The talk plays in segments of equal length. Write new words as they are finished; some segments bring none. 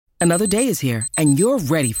Another day is here, and you're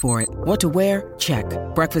ready for it. What to wear? Check.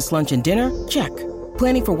 Breakfast, lunch, and dinner? Check.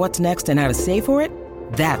 Planning for what's next and how to save for it?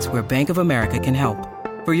 That's where Bank of America can help.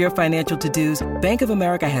 For your financial to-dos, Bank of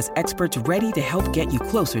America has experts ready to help get you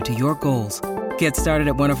closer to your goals. Get started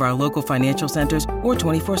at one of our local financial centers or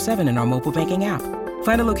 24/7 in our mobile banking app.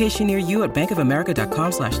 Find a location near you at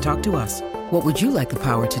bankofamerica.com/talktous. What would you like the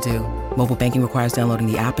power to do? Mobile banking requires downloading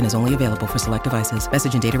the app and is only available for select devices.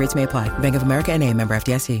 Message and data rates may apply. Bank of America N.A., member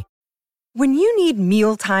FDIC. When you need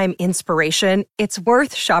mealtime inspiration, it's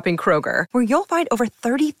worth shopping Kroger, where you'll find over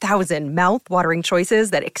 30,000 mouth-watering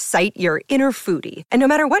choices that excite your inner foodie. And no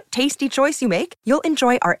matter what tasty choice you make, you'll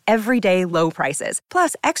enjoy our everyday low prices,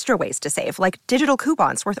 plus extra ways to save, like digital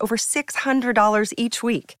coupons worth over $600 each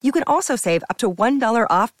week. You can also save up to $1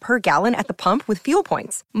 off per gallon at the pump with fuel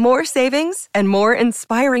points. More savings and more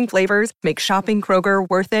inspiring flavors make shopping Kroger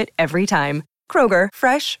worth it every time. Kroger,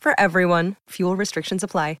 fresh for everyone. Fuel restrictions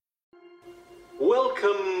apply.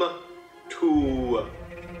 Welcome to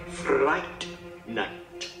Fright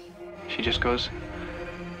Night. She just goes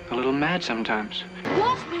a little mad sometimes.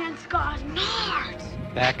 Wolfman's got nards.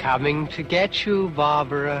 They're coming to get you,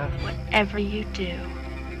 Barbara. Whatever you do,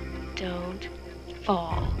 don't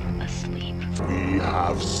fall asleep. We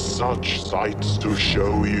have such sights to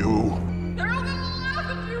show you. They're all gonna laugh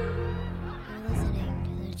at you. You're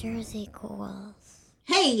listening to the Jersey Ghouls.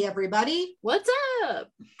 Hey everybody, what's up?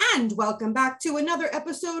 And welcome back to another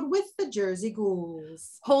episode with the Jersey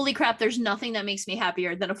Ghouls. Holy crap, there's nothing that makes me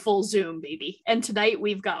happier than a full Zoom, baby. And tonight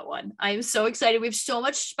we've got one. I am so excited. We have so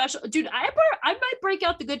much special. Dude, I might break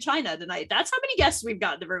out the good china tonight. That's how many guests we've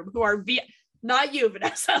got in the room who are not you,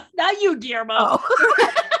 Vanessa. Not you, Guillermo. Oh.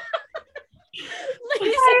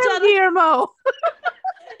 Ladies and gentlemen. Guillermo.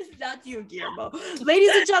 Not you, Guillermo.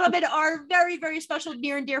 Ladies and gentlemen, our very, very special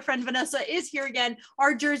near and dear friend Vanessa is here again.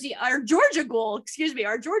 Our Georgia Ghoul.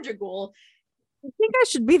 I think I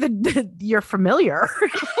should be your familiar.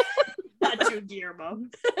 Not you, Guillermo.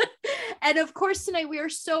 And of course, tonight we are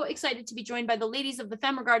so excited to be joined by the ladies of the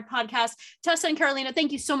Femregard podcast. Tessa and Carolina,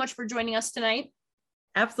 thank you so much for joining us tonight.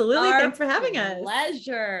 Absolutely. Thanks for having us.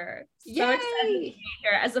 Pleasure. So excited to be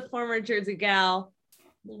here as a former Jersey gal.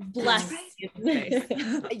 Bless you.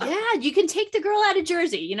 Yeah, you can take the girl out of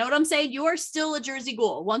Jersey. You know what I'm saying? You are still a Jersey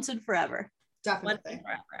Ghoul once and forever. Definitely. Once and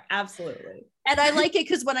forever. Absolutely. And I like it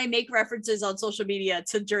because when I make references on social media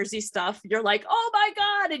to Jersey stuff, you're like, oh my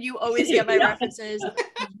God. And you always get my references.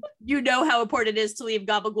 You know how important it is to leave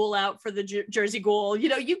Gabagool out for the Jersey Ghoul. You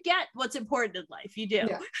know, you get what's important in life. You do.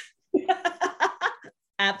 Yeah.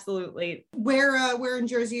 Absolutely. Where in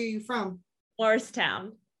Jersey are you from?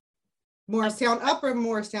 Morristown. Morristown up or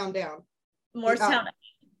Morristown down? Morristown.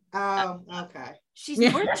 Oh, okay. She's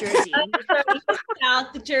North Jersey.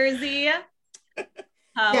 South Jersey.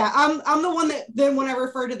 Yeah, I'm the one that then when I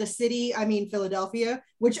refer to the city, I mean Philadelphia,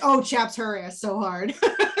 which chaps her ass so hard.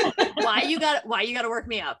 Why you gotta work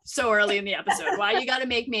me up so early in the episode? Why you gotta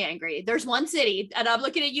make me angry? There's one city, and I'm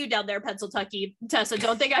looking at you down there, Pennsylvania, Tessa.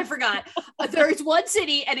 Don't think I forgot. There's one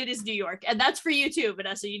city, and it is New York, and that's for you too,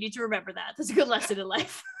 Vanessa. You need to remember that. That's a good lesson in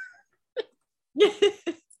life.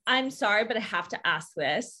 I'm sorry, but I have to ask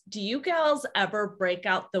this. Do you girls ever break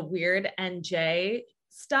out the weird NJ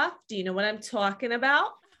stuff? Do you know what I'm talking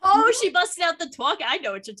about? Oh, she busted out the talk. I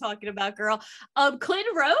know what you're talking about, girl.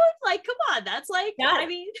 Clinton Road? Like, come on. That's like, yeah. I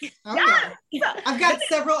mean, yeah. I've got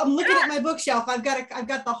several. I'm looking at my bookshelf. I've got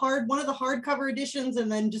one of the hardcover editions and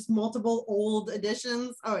then just multiple old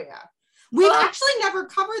editions. Oh yeah. We've actually never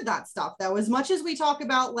covered that stuff though. As much as we talk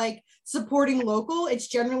about like supporting local, it's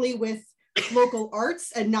generally with local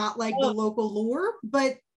arts and not like the local lore,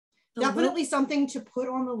 but definitely something to put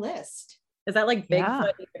on the list. Is that like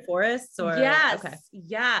Bigfoot in the forests or? Yes. Okay.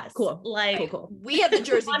 Yes. Cool. Like cool. We have the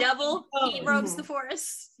Jersey Devil. He roams the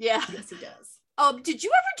forest. Yeah. Yes, he does. Did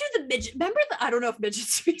you ever do the midget? Remember I don't know if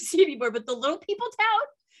midgets speaks anymore, but the Little People Town?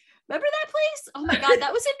 Remember that place? Oh my God,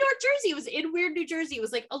 that was in North Jersey. It was in Weird New Jersey. It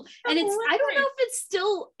was like, and it's, I don't know if it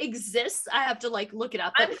still exists. I have to like look it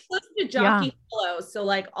up. I'm close to Jockey Hollow, so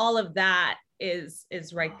like all of that is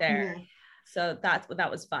right there. So that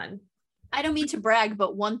was fun. I don't mean to brag,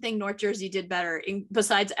 but one thing North Jersey did better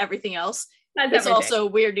besides everything else, it's also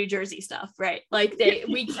Weird New Jersey stuff, right? Like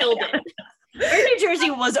we killed it. Weird New Jersey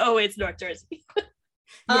was always North Jersey.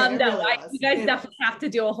 You guys definitely have to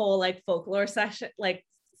do a whole like folklore session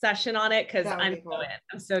on it because I'm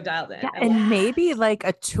so dialed in. Yeah, and maybe like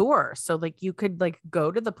a tour, so like you could like go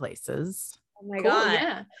to the places. Oh my God.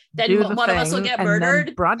 Yeah. Then one of us will get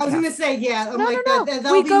murdered. I was gonna say, yeah. I'm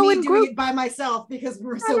that'll we be go me in doing group. it by myself because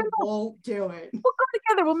won't do it. We'll go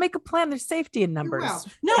together. We'll make a plan. There's safety in numbers.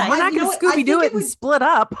 No, we're not gonna Scooby Doo it and split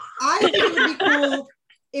up. I think it would be cool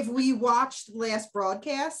if we watched Last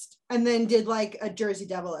Broadcast and then did like a Jersey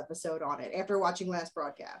Devil episode on it after watching Last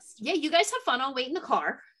Broadcast. Yeah, you guys have fun. I'll wait in the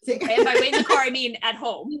car. And by wait in the car, I mean at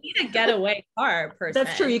home. You need a getaway car person.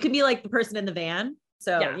 That's true. You can be like the person in the van.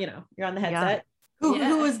 So, you know, you're on the headset.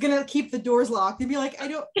 Who is gonna keep the doors locked and be like, I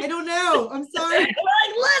don't know. I'm sorry. Like,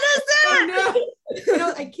 let us in. Oh,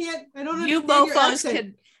 no. I can't. I don't know. You mofos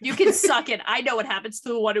can suck it. I know what happens to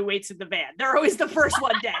the one who waits in the van. They're always the first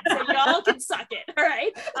one dead. So y'all can suck it. All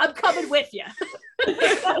right. I'm coming with you.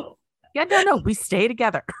 Yeah, no. We stay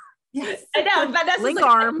together. Yes. I know. Vanessa's link like,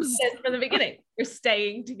 arms from the beginning. You're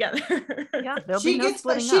staying together. Yeah, she gets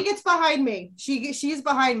behind me. She's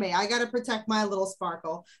behind me. I gotta protect my little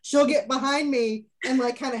sparkle. She'll get behind me and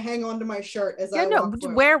like kind of hang on to my shirt as I walk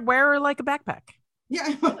through. Wear like a backpack.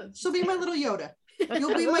 Yeah, she'll be my little Yoda.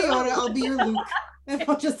 You'll be my Yoda. I'll be your Luke. And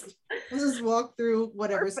we'll just walk through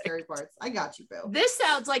whatever scary parts. I got you, Bill. This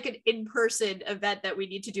sounds like an in-person event that we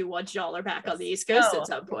need to do once y'all are back on the East Coast at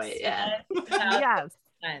some point. Yeah. Yes.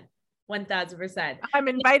 1000%. I'm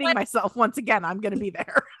inviting myself once again. I'm going to be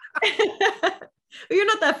there. You're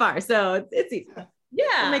not that far, so it's easy.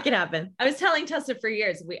 Yeah, we'll make it happen. I was telling Tessa for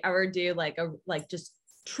years, if we ever do like a just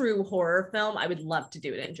true horror film, I would love to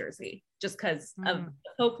do it in Jersey, just because of the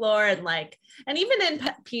folklore and even in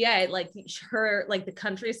PA, like her, like the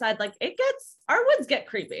countryside, like our woods get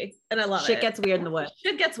creepy, and I love it. Shit gets weird in the woods.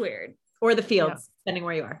 Shit gets weird, or the fields, depending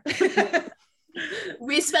where you are.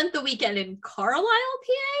 We spent the weekend in Carlisle,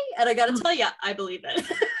 PA, and I gotta tell you, I believe it.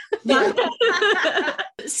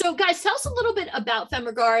 So guys, tell us a little bit about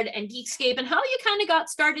FemRegard and Geekscape and how you kind of got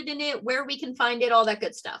started in it, where we can find it, all that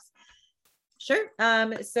good stuff. Sure.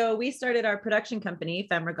 So we started our production company,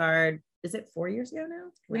 FemRegard, is it 4 years ago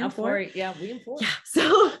now? We in four? Yeah, we in 4. Yeah.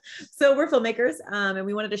 So we're filmmakers, and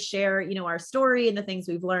we wanted to share, our story and the things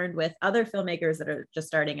we've learned with other filmmakers that are just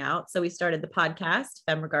starting out. So we started the podcast,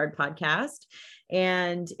 FemRegard Podcast,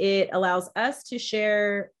 and it allows us to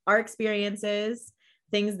share our experiences,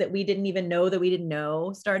 things that we didn't even know that we didn't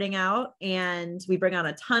know starting out. And we bring on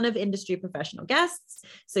a ton of industry professional guests.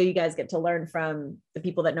 So you guys get to learn from the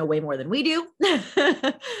people that know way more than we do.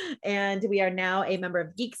 And we are now a member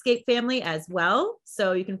of Geekscape family as well.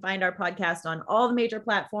 So you can find our podcast on all the major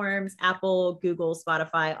platforms, Apple, Google,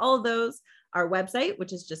 Spotify, all of those, our website,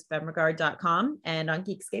 which is just femregard.com, and on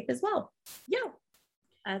Geekscape as well. Yeah.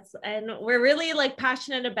 And we're really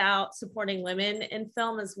passionate about supporting women in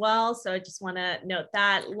film as well. So I just want to note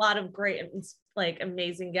that a lot of great,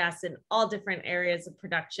 amazing guests in all different areas of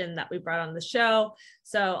production that we brought on the show.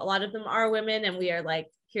 So a lot of them are women, and we are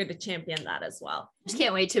here to champion that as well. Just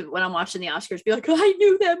can't wait to, when I'm watching the Oscars, be like, oh, I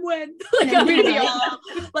knew them when. I'm gonna be all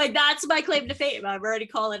that's my claim to fame. I'm already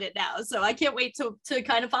calling it now. So I can't wait to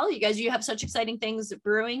kind of follow you guys. You have such exciting things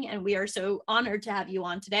brewing, and we are so honored to have you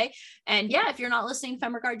on today. And yeah, if you're not listening to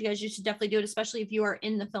FemRegard, you guys, you should definitely do it, especially if you are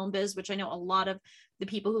in the film biz, which I know a lot of the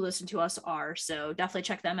people who listen to us are. So definitely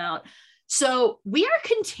check them out. So we are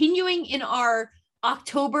continuing in our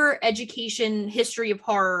October education history of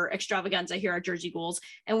horror extravaganza here at Jersey Ghouls,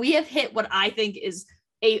 and we have hit what I think is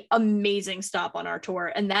a amazing stop on our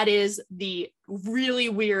tour, and that is the really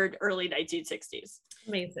weird early 1960s.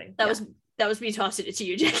 Amazing. That was me tossing it to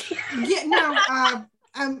you, Jackie. Yeah, no,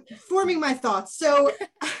 I'm forming my thoughts. So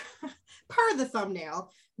per the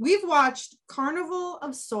thumbnail, we've watched Carnival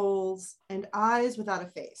of Souls and Eyes Without a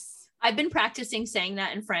Face. I've been practicing saying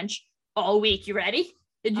that in French all week. You ready?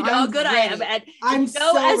 And you know how good ready. I am. And I'm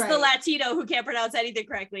so as ready. The Latino who can't pronounce anything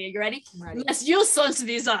correctly. Are you ready? I'm ready. Les yeux sans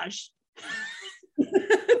visage.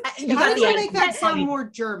 How did you make that sound more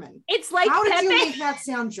German? It's like how Pepe. Did you make that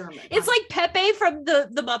sound German? It's like Pepe from the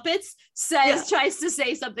Muppets tries to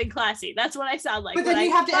say something classy. That's what I sound like. But then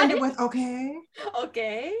you have to end it with okay.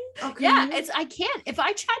 Okay. Yeah, I can't. If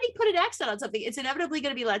I try to put an accent on something, it's inevitably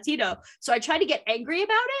going to be Latino. So I try to get angry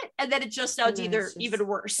about it, and then it just sounds even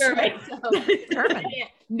worse. Right? So,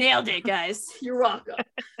 nailed it, guys. You're welcome.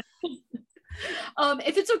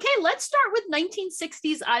 If it's okay, let's start with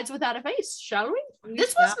 1960s Eyes Without a Face, shall we?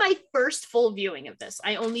 This was my first full viewing of this.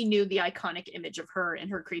 I only knew the iconic image of her in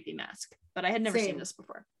her creepy mask, but I had never seen this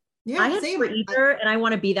before. Yeah, I had either, and I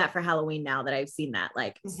want to be that for Halloween now that I've seen that.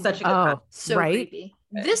 Such a good so creepy.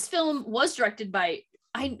 This film was directed by,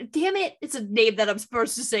 damn it, it's a name that I'm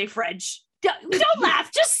supposed to say French. Don't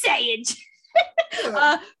laugh, just say it.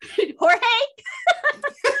 Jorge.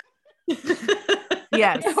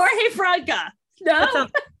 Yes. Jorge Franca. No.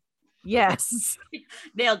 Yes.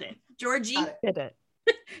 Nailed it. Georgie. Did it.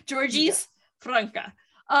 Georgie's Franca.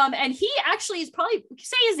 And he actually is probably,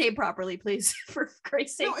 say his name properly, please, for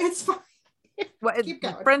Christ's sake. No, it's fine. Well,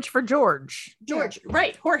 French for George. George,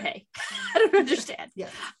 right? Jorge. I don't understand. Yeah.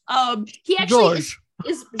 He actually George.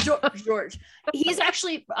 is George. He's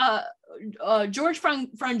actually George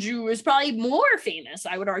Franju is probably more famous,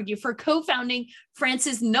 I would argue, for co-founding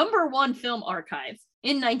France's #1 film archive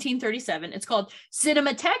in 1937. It's called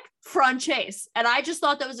Cinémathèque Française, and I just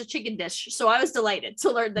thought that was a chicken dish, so I was delighted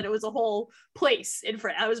to learn that it was a whole place in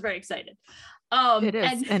France. I was very excited. It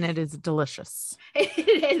is, and it is delicious.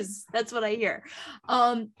 It is. That's what I hear. So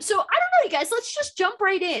I don't know, you guys. Let's just jump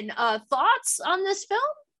right in. Thoughts on this film?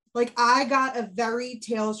 Like, I got a very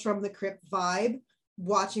Tales from the Crypt vibe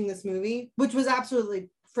watching this movie, which was absolutely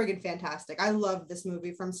friggin' fantastic. I loved this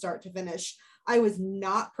movie from start to finish. I was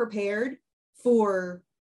not prepared for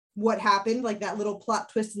what happened, like that little plot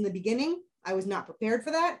twist in the beginning. I was not prepared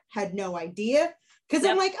for that. Had no idea. Because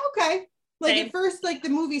I'm like, okay. Like at first, like the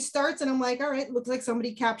movie starts and I'm like, all right, looks like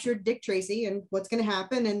somebody captured Dick Tracy and what's going to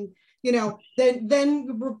happen. And, you know, then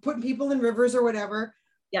we're putting people in rivers or whatever.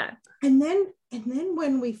 Yeah. And then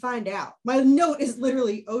when we find out, my note is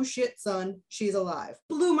literally, oh shit, son, she's alive.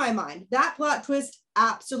 Blew my mind. That plot twist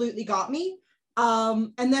absolutely got me.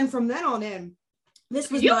 And then from then on in, this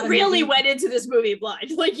was you really went into this movie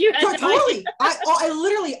blind. Like you had totally. I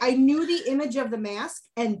literally, I knew the image of the mask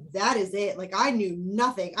and that is it. Like I knew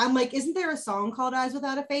nothing. I'm like, isn't there a song called Eyes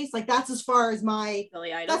Without a Face? Like that's as far as my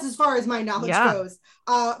knowledge goes.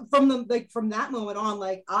 From that moment on,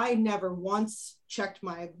 like I never once checked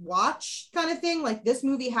my watch kind of thing. Like this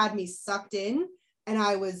movie had me sucked in and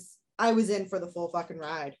I was in for the full fucking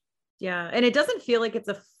ride. Yeah. And it doesn't feel like it's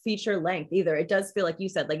a feature length either. It does feel like you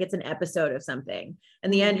said, like it's an episode of something.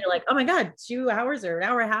 And the end, you're like, oh my God, 2 hours or an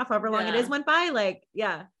hour and a half, however long it is went by. Like,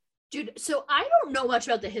 yeah. Dude, so I don't know much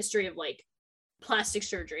about the history of like plastic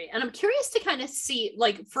surgery. And I'm curious to kind of see,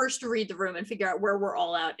 like, first to read the room and figure out where we're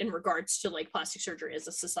all at in regards to like plastic surgery as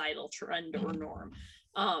a societal trend or norm.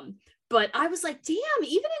 But I was like, damn,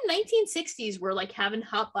 even in 1960s, we're like having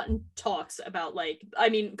hot button talks about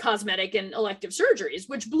cosmetic and elective surgeries,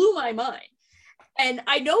 which blew my mind. And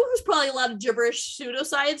I know it was probably a lot of gibberish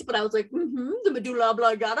pseudoscience, but I was like, the medulla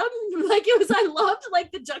oblongata. Like I loved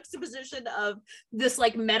like the juxtaposition of this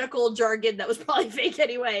like medical jargon that was probably fake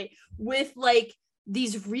anyway, with like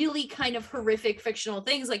these really kind of horrific fictional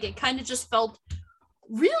things. Like it kind of just felt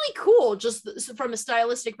really cool just from a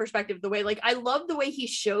stylistic perspective. The way, like, I love the way he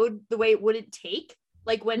showed the way it wouldn't take,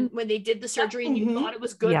 like when they did the surgery and you thought it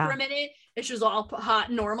was good for a minute and she was all hot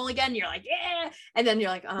and normal again, you're like, yeah, and then you're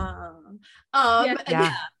like, I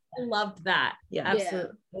loved that. Absolutely. It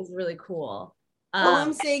was really cool. All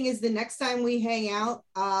I'm saying is the next time we hang out,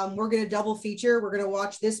 we're gonna double feature. We're gonna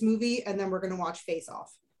watch this movie and then we're gonna watch Face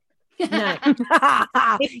Off. Nice.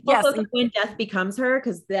 Yes, When Death Becomes Her,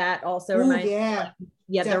 because that also reminds me.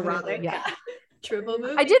 They're wrong. Triple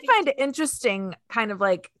movie. I did find it interesting, kind of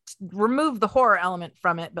like remove the horror element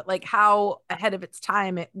from it, but like how ahead of its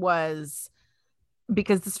time it was,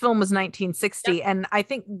 because this film was 1960, and I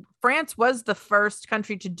think France was the first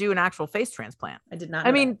country to do an actual face transplant. I did not.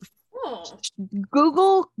 I mean,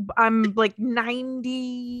 Google. I'm like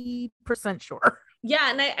 90% sure.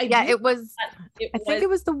 Yeah, and it was. I think it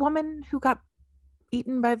was the woman who got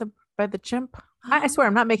eaten by the chimp. I swear,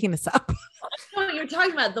 I'm not making this up. No, you're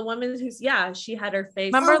talking about the woman who's she had her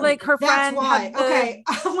face. Remember, like her friend. That's why. Okay,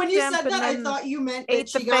 when you said that, I thought you meant that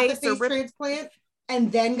she got the face transplant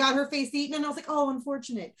and then got her face eaten, and I was like, oh,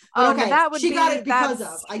 unfortunate. But okay, that would she got it because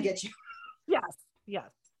of. I get you. Yes.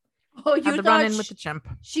 Oh, you thought run in with the chimp.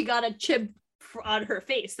 She got a chimp on her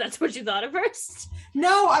face. That's what you thought at first.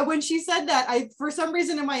 No, when she said that, for some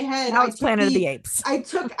reason in my head, now it's Planet of the Apes. I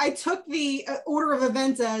took the order of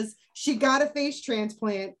events as she got a face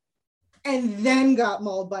transplant and then got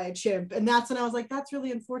mauled by a chimp, and that's when I was like, that's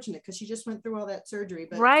really unfortunate because she just went through all that surgery.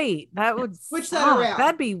 But right, that would switch that around.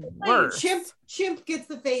 That'd be worse. Chimp gets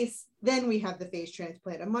the face, then we have the face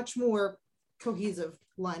transplant. A much more cohesive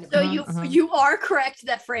line of. So you are correct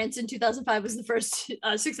that France in 2005 was the first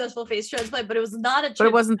successful face transplant, but it was not a chimp. But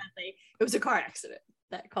it wasn't. It was a car accident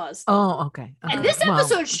that caused. Oh, okay. And this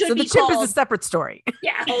episode should be the chimp called. Is a separate story.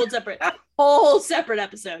 Yeah, whole separate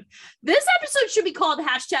episode. This episode should be called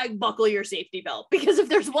 #Buckle Your Safety Belt, because if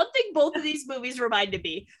there's one thing both of these movies reminded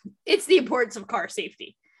me, it's the importance of car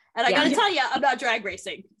safety. And I gotta tell you, I'm not drag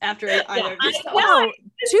racing after either of these. No,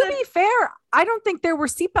 to be fair, I don't think there were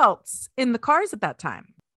seatbelts in the cars at that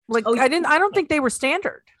time. Like I don't think they were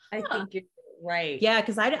standard. I think you're right. Yeah,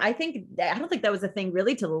 because I don't think that was a thing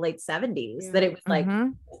really till the late 70s that it was like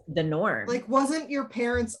the norm. Like, wasn't your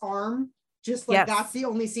parents' arm just like that's the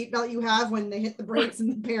only seatbelt you have when they hit the brakes in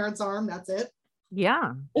the parents' arm? That's it.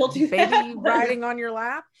 Yeah. We'll do Baby that. riding on your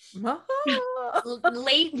lap.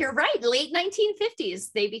 You're right, late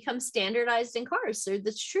 1950s they become standardized in cars. So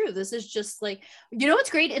that's true. This is just like, you know what's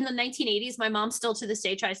great, in the 1980s my mom still to this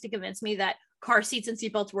day tries to convince me that car seats and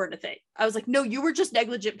seatbelts weren't a thing. I was like, no, you were just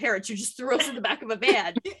negligent parents. You just threw us in the back of a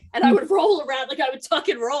van and I would roll around, like I would tuck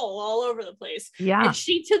and roll all over the place. Yeah. And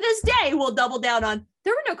she to this day will double down on,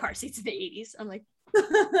 there were no car seats in the 80s. I'm like,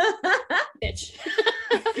 bitch.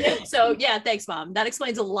 So yeah, thanks mom, that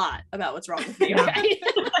explains a lot about what's wrong with me. Okay?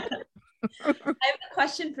 I have a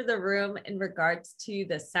question for the room in regards to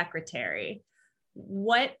the secretary.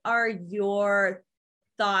 What are your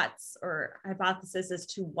thoughts or hypothesis as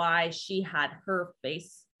to why she had her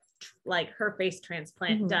face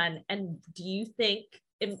transplant done? And do you think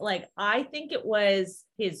I think it was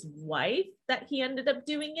his wife that he ended up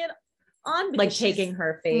doing it on, like taking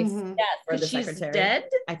her face for the she's secretary. Dead.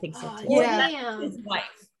 I think so too. Yeah, his wife,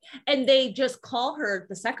 and they just call her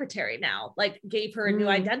the secretary now. Like, gave her a new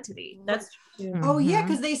identity. That's true. Oh yeah,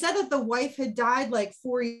 because they said that the wife had died like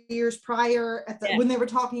 4 years prior when they were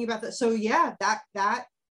talking about that. So yeah, that.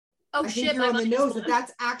 Oh I shit! think you're on the nose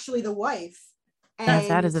that's actually the wife. And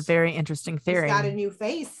that is a very interesting theory. He's got a new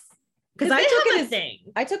face. Because I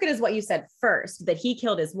took it as what you said first, that he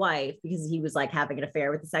killed his wife because he was like having an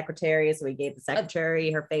affair with the secretary, so he gave the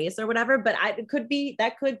secretary her face or whatever. But that could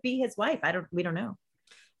be his wife. We don't know.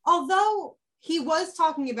 Although he was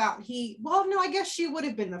talking about I guess she would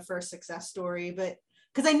have been the first success story, but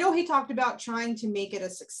because I know he talked about trying to make it a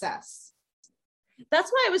success.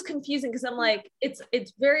 That's why it was confusing, because I'm like, it's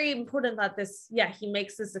very important that he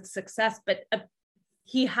makes this a success, but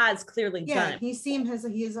he has clearly done it.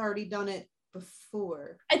 He has already done it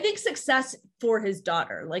before. I think success for his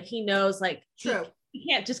daughter. Like, he knows, like, true. He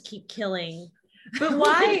can't just keep killing. But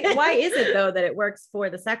why is it though that it works for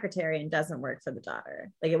the secretary and doesn't work for the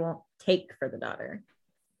daughter? Like, it won't take for the daughter.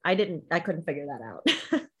 I couldn't figure that out.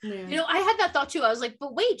 Yeah. You know, I had that thought too. I was like,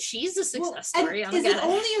 but wait, she's a success story. Is it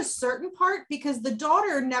only a certain part? Because the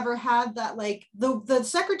daughter never had that, like the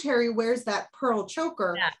secretary wears that pearl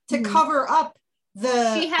choker to cover up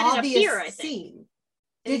the obvious seam.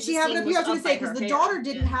 Did she have it up here? I was going to say, because the daughter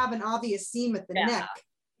didn't have an obvious seam at the neck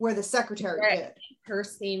where the secretary did. Her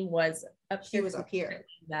seam was up here. She was up here.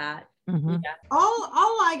 That. Mm-hmm. Yeah. All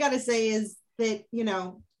I got to say is that,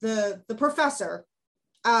 the professor,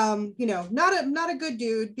 not a good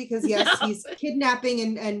dude, because yes, he's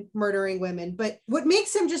kidnapping and murdering women, but what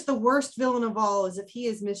makes him just the worst villain of all is if he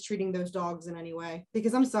is mistreating those dogs in any way,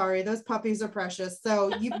 because I'm sorry, those puppies are precious.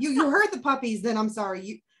 So you hurt the puppies, then I'm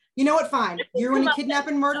sorry. You know what? Fine. You're going to kidnap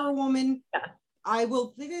and murder a woman. I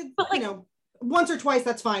will, once or twice,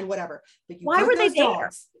 that's fine, whatever. But why were they there?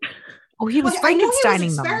 Dogs. Oh, he was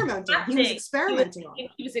Frankensteining them. He was experimenting on them.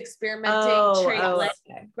 He was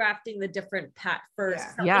experimenting, grafting the different patch first.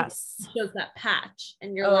 Yeah. Yes. Shows that patch,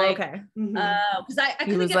 and you're like, okay. Because I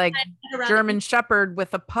he was like German Shepherd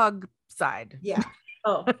with a pug side. Yeah.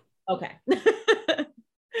 Oh, okay.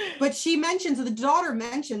 But the daughter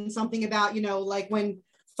mentioned something about, like when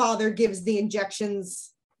father gives the injections,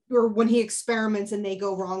 or when he experiments and they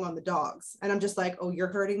go wrong on the dogs. And I'm just like, oh, you're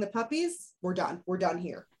hurting the puppies? We're done. We're done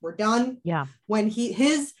here. We're done. Yeah. When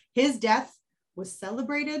his death was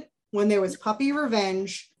celebrated, when there was puppy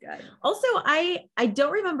revenge. Also, I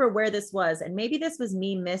don't remember where this was, and maybe this was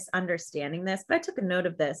me misunderstanding this, but I took a note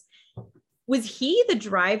of this. Was he the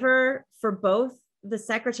driver for both the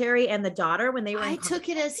secretary and the daughter when they were? I took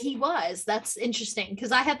it as he was. That's interesting,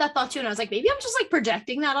 because I had that thought too, and I was like, maybe I'm just like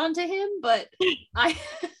projecting that onto him, but I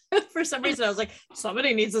for some reason I was like,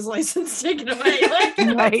 somebody needs his license taken away. Like,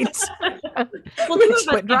 right. Well,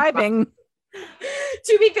 quit driving.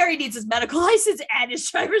 To be fair, he needs his medical license and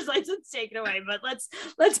his driver's license taken away, but let's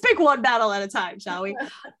pick one battle at a time, shall we?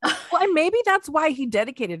 Well, and maybe that's why he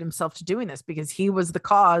dedicated himself to doing this, because he was the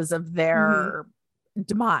cause of their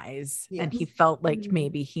demise. Yes. And he felt like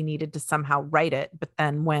maybe he needed to somehow write it, but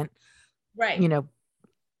then went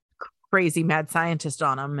crazy mad scientist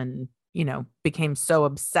on him, and became so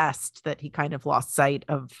obsessed that he kind of lost sight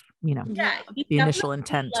of the initial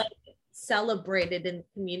intent. Celebrated in the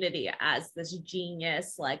community as this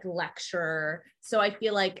genius, like, lecturer. So I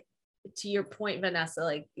feel like, to your point, Vanessa,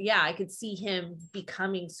 like, I could see him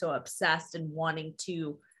becoming so obsessed and wanting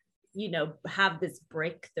to have this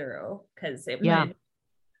breakthrough, because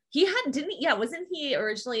wasn't he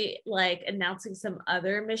originally like announcing some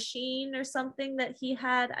other machine or something that he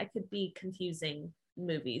had? I could be confusing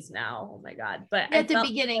movies now. Oh my god. But at the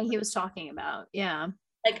beginning he was talking about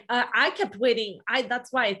Like I kept waiting.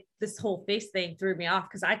 That's why this whole face thing threw me off,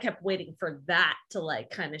 because I kept waiting for that to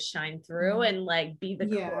like kind of shine through and like be the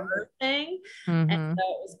core thing. And so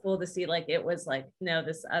it was cool to see like it was like, no,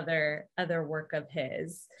 this other work of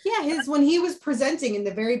his. Yeah, when he was presenting in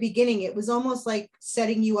the very beginning, it was almost like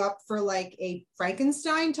setting you up for like a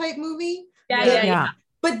Frankenstein type movie. Yeah.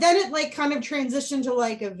 But then it like kind of transitioned to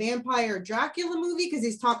like a vampire Dracula movie, because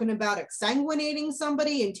he's talking about exsanguinating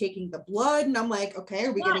somebody and taking the blood. And I'm like, okay,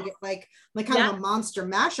 are we gonna get like kind of a monster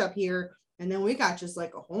mashup here? And then we got just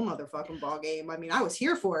like a whole nother fucking ball game. I mean, I was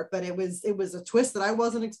here for it, but it was a twist that I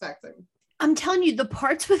wasn't expecting. I'm telling you, the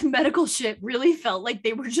parts with medical shit really felt like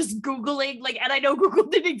they were just Googling, like, and I know Google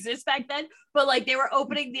didn't exist back then, but like they were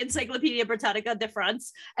opening the Encyclopedia Britannica de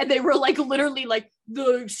France, and they were like literally like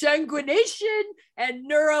the sanguination and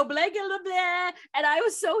neuro blah, blah, blah. And I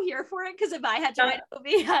was so here for it, because if I had to write a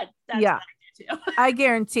movie, that's what I did too. I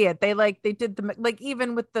guarantee it. They did the, like,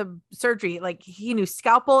 even with the surgery, like he knew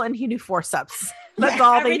scalpel and he knew forceps. That's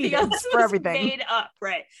all they needed for everything. Made up,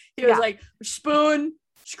 right? He was like spoon,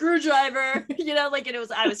 screwdriver, you know, like, and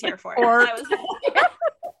I was here for it.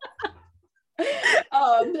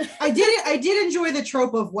 I did enjoy the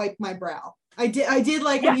trope of wipe my brow. I did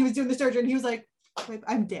like when he was doing the surgery and he was like,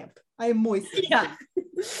 I'm damp, I am moist. Yeah.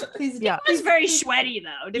 It was very sweaty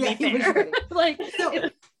though, to be fair. Like,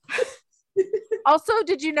 also,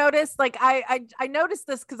 did you notice, like, I noticed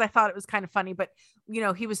this because I thought it was kind of funny, but you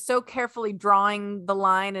know, he was so carefully drawing the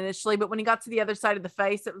line initially, but when he got to the other side of the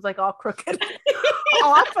face, it was like all crooked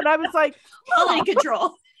off, and I was like, in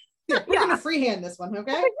control. We're gonna freehand this one,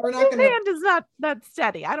 okay? We're not gonna. Hand is not that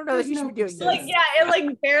steady. I don't know if you should be doing this. Like, it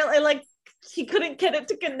like barely, like he couldn't get it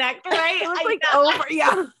to connect right. It was like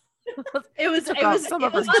over, It was some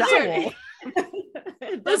of his jowl.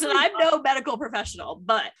 Listen, I'm no medical professional,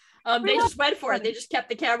 but they just went for it. They just kept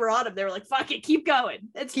the camera on him. They were like, "Fuck it, keep going.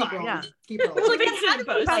 It's fine." Rolling. Keep rolling.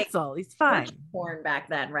 Like, he's fine. Porn back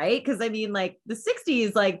then, right? Because I mean, like the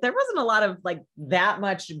 60s, like there wasn't a lot of like that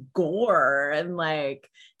much gore and like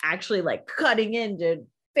actually like cutting into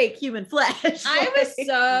fake human flesh. I was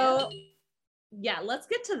so let's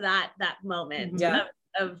get to that moment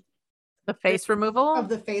of the face removal of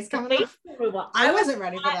the face coming off. I wasn't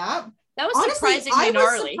ready for that. That was surprisingly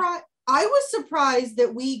gnarly. I was surprised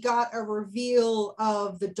that we got a reveal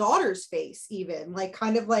of the daughter's face, even like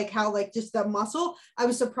kind of like how like just the muscle. I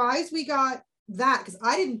was surprised we got that, because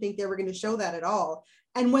I didn't think they were going to show that at all.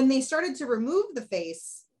 And when they started to remove the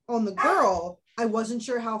face on the girl, I wasn't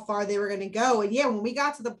sure how far they were going to go. And when we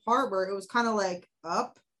got to the part where it was kind of like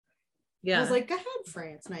up, I was like, go ahead,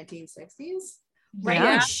 France, 1960s. Right.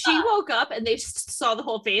 Yeah. When she woke up and they saw the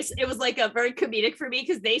whole face, it was like a very comedic for me,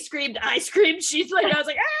 because they screamed, I screamed, she's like, I was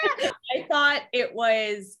like, ah! I thought it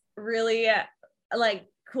was really like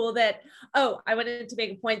cool that, I wanted to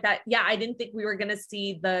make a point that, I didn't think we were going to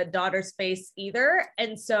see the daughter's face either.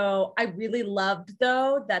 And so I really loved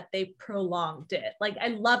though that they prolonged it. Like, I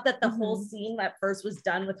love that the whole scene at first was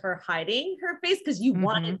done with her hiding her face, because you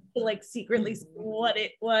wanted to like secretly see what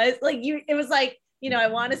it was. Like it was like, you know, I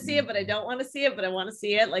want to see it, but I don't want to see it, but I want to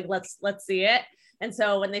see it. Like, let's see it. And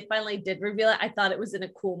so when they finally did reveal it, I thought it was in a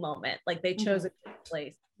cool moment. Like they chose a good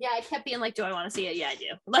place. Yeah, I kept being like, do I want to see it? Yeah, I do.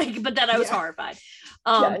 Like, but then I was horrified.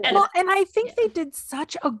 And I think they did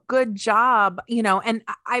such a good job, you know, and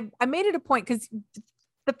I made it a point, because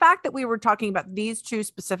the fact that we were talking about these two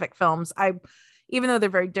specific films, even though they're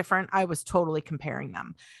very different, I was totally comparing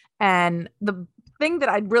them. And the thing that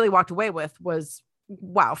I really walked away with was,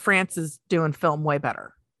 wow, France is doing film way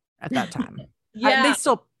better at that time. They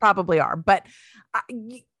still probably are, but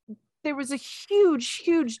there was a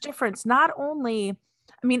huge difference. Not only,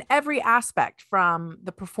 I mean, every aspect, from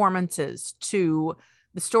the performances to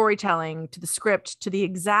the storytelling to the script to the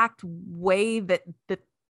exact way that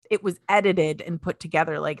it was edited and put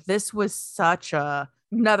together. Like, this was such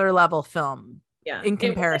another level film in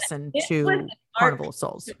comparison to Carnival of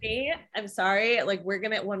Souls. To me, I'm sorry, like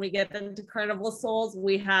when we get into Carnival of Souls,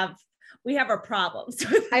 we have our problems.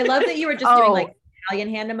 I love that you were just doing like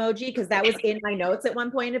Italian hand emoji, because that was in my notes at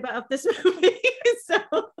one point about this movie. So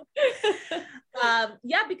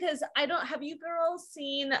because have you girls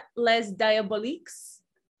seen Les Diaboliques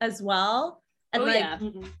as well? And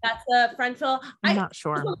that's a French film. I'm not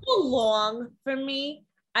sure. It's a little long for me.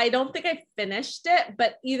 I don't think I finished it,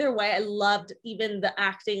 but either way, I loved even the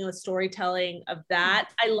acting and the storytelling of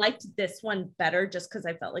that. I liked this one better just because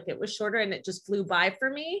I felt like it was shorter and it just flew by for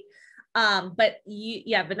me. But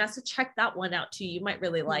Vanessa, check that one out too. You might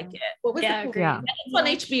really like it. What was it? It's on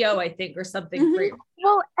HBO, I think, or something.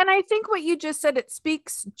 Well, and I think what you just said, it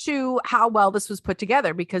speaks to how well this was put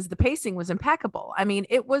together, because the pacing was impeccable. I mean,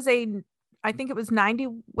 it was a I think it was 90.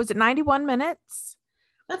 Was it 91 minutes?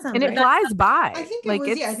 That sounds and right. it flies by. I think it like was.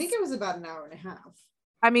 it's, Yeah, I think it was about an hour and a half.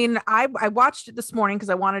 I mean, I watched it this morning because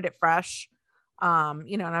I wanted it fresh.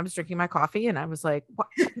 And I was drinking my coffee and I was like,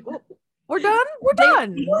 what? We're done. We're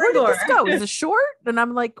done. Where did this go? Is it short? And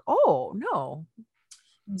I'm like, oh no.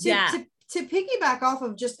 To piggyback off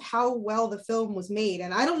of just how well the film was made,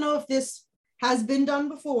 and I don't know if this has been done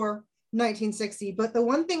before 1960, but the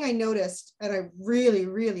one thing I noticed and I really,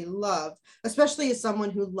 really loved, especially as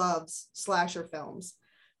someone who loves slasher films,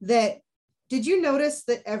 that did you notice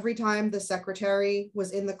that every time the secretary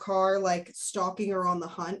was in the car, like stalking her on the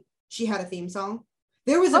hunt, she had a theme song?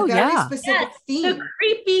 There was a very specific theme. The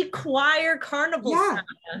creepy choir carnival. Yeah,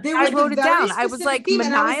 there I wrote it down. I was like,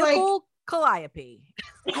 maniacal Calliope.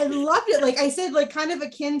 I loved it. Like I said, like kind of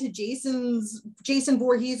akin to Jason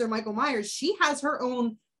Voorhees or Michael Myers. She has her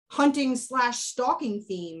own hunting / stalking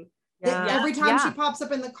theme that every time she pops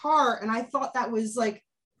up in the car. And I thought that was like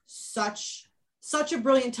such a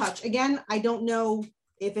brilliant touch. Again, I don't know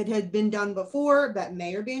if it had been done before. That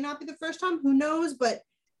may or may not be the first time. Who knows? But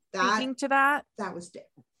speaking to that was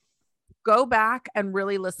different. Go back and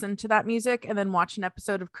really listen to that music and then watch an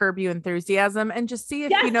episode of Curb Your Enthusiasm and just see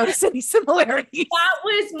if you notice any similarities. That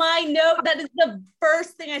was my note. That is the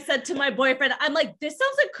first thing I said to my boyfriend. I'm like, this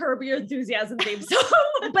sounds like Curb Your Enthusiasm theme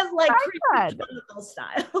song, but like criminal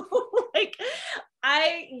style.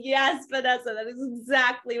 Yes, Vanessa, that is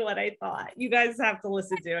exactly what I thought. You guys have to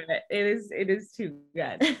listen to it. It is too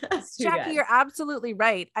good. Jackie, you're absolutely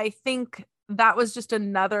right. I think that was just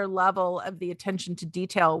another level of the attention to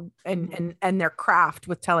detail and their craft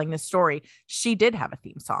with telling this story. She did have a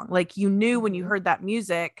theme song. Like you knew when you heard that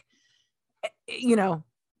music,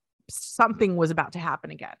 something was about to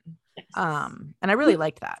happen again. And I really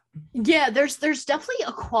liked that. Yeah, there's definitely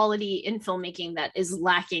a quality in filmmaking that is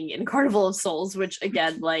lacking in Carnival of Souls, which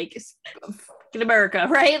again, like in America,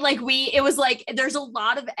 right? Like it was like there's a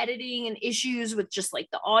lot of editing and issues with just like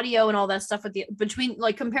the audio and all that stuff between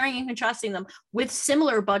like comparing and contrasting them with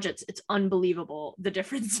similar budgets. It's unbelievable the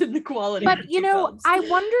difference in the quality. But I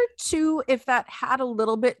wonder too if that had a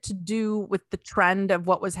little bit to do with the trend of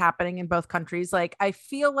what was happening in both countries. Like I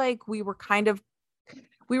feel like we were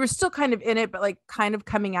still kind of in it, but like kind of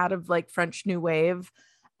coming out of like French New Wave.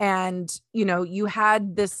 And, you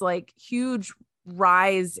had this like huge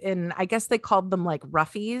rise in, I guess they called them like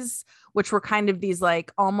roughies, which were kind of these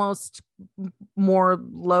like almost more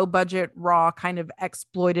low budget, raw kind of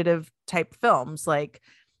exploitative type films. Like,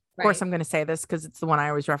 of course I'm going to say this because it's the one I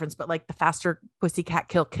always reference, but like the Faster Pussycat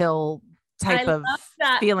Kill type of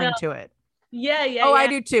feeling to it. Yeah. I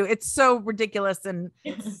do too. It's so ridiculous and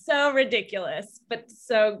it's so ridiculous, but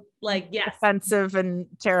so like offensive and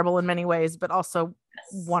terrible in many ways, but also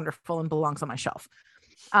wonderful and belongs on my shelf.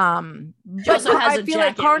 She also has a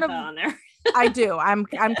jacket Carnival on there. I do. I'm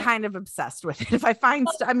kind of obsessed with it. If I find,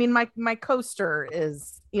 my coaster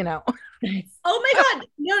is, Oh my God.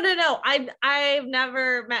 No. I've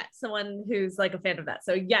never met someone who's like a fan of that.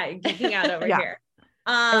 So yeah, you're geeking out over here.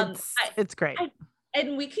 It's great.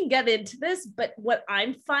 And we can get into this, but what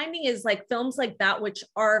I'm finding is like films like that, which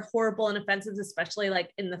are horrible and offensive, especially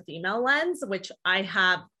like in the female lens, which I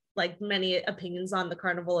have like many opinions on the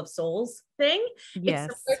Carnival of Souls thing. Yes.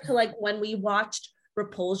 It's similar to like when we watched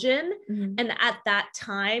Repulsion, and at that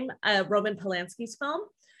time, Roman Polanski's film.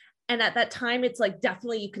 And at that time, it's like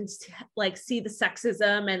definitely you can like see the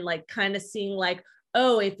sexism and like kind of seeing like,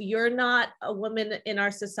 oh, if you're not a woman in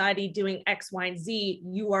our society doing X, Y, and Z,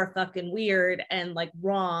 you are fucking weird and like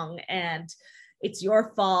wrong. And it's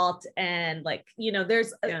your fault. And like,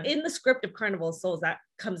 there's in the script of Carnival of Souls that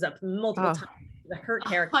comes up multiple times. Her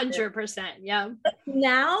character 100%. Yeah. But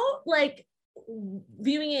now, like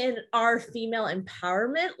viewing it in our female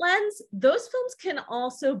empowerment lens, those films can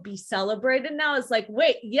also be celebrated now. It's like,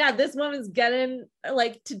 wait, yeah, this woman's getting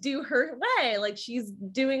like to do her way, like she's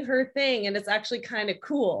doing her thing, and it's actually kind of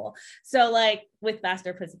cool. So like with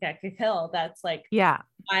Faster Pussycat Kill, that's like,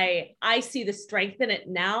 I see the strength in it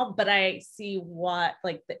now, but I see what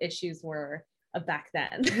like the issues were back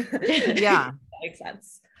then. Yeah. That makes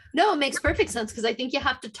sense. No, it makes perfect sense because I think you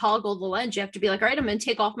have to toggle the lens. You have to be like, all right, I'm going to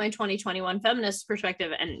take off my 2021 feminist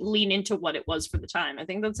perspective and lean into what it was for the time. I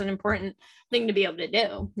think that's an important thing to be able to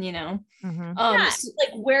do, like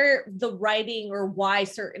where the writing or why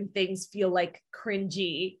certain things feel like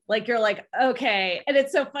cringy. Like you're like, okay. And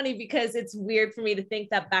it's so funny because it's weird for me to think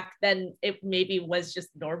that back then it maybe was just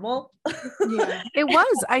normal. Yeah, it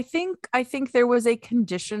was. I think there was a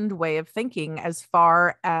conditioned way of thinking as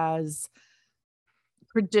far as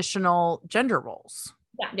traditional gender roles.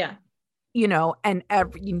 Yeah. you know, and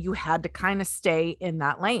you had to kind of stay in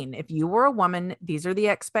that lane. If you were a woman, these are the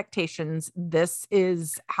expectations. This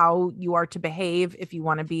is how you are to behave if you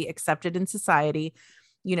want to be accepted in society.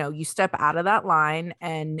 You know, you step out of that line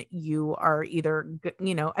and you are either,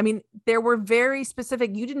 you know, I mean, there were very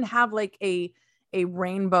specific, you didn't have like a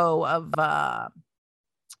rainbow of,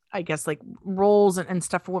 I guess, like roles and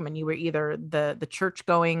stuff for women. You were either the church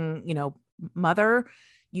going, you know, mother,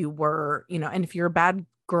 you were, you know, and if you're a bad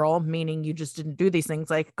girl, meaning you just didn't do these things,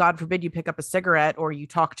 like God forbid you pick up a cigarette or you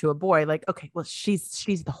talk to a boy, like, okay, well, she's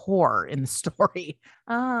the whore in the story.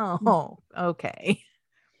 Oh, okay.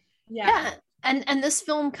 Yeah. And this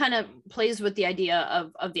film kind of plays with the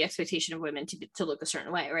idea of the expectation of women to look a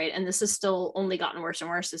certain way, right? And this has still only gotten worse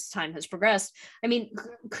and worse as time has progressed. I mean,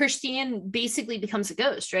 Christine basically becomes a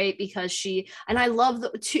ghost, right? Because and I love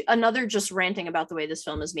another just ranting about the way this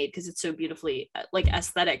film is made because it's so beautifully like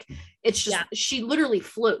aesthetic. It's just she literally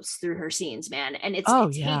floats through her scenes, man, and it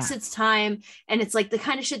takes its time, and it's like the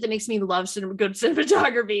kind of shit that makes me love good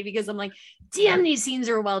cinematography because I'm like, damn, these scenes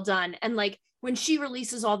are well done, and like. When she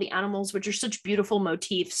releases all the animals, which are such beautiful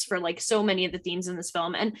motifs for like so many of the themes in this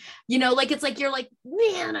film. And, you know, like, it's like, you're like,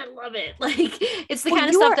 man, I love it. Like, it's the kind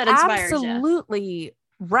of stuff that inspires you. Absolutely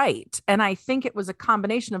right. And I think it was a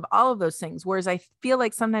combination of all of those things. Whereas I feel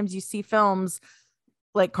like sometimes you see films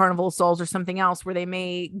like Carnival of Souls or something else where they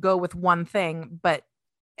may go with one thing, but,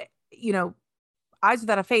 you know, Eyes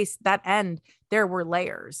Without a Face, that end, there were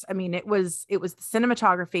layers. I mean, it was the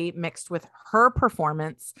cinematography mixed with her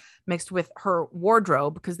performance, mixed with her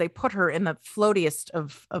wardrobe, because they put her in the floatiest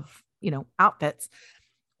of, you know, outfits,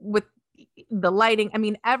 with the lighting. I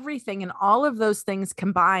mean, everything and all of those things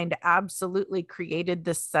combined absolutely created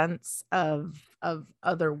this sense of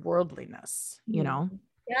otherworldliness, you know?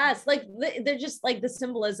 Yes. Like they're just like the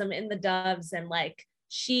symbolism in the doves, and like,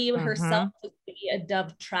 she herself would be a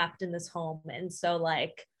dove trapped in this home. And so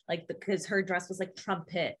like because her dress was like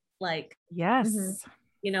trumpet, like, yes,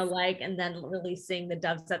 you know, like, and then releasing the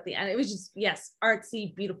doves at the end. It was just, yes,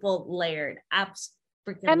 artsy, beautiful, layered.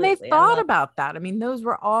 And they thought about that. I mean, those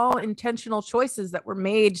were all intentional choices that were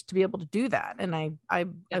made to be able to do that. And I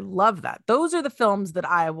love that. Those are the films that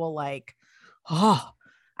I will like, I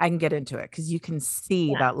can get into it because you can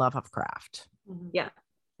see that love of craft. Yeah,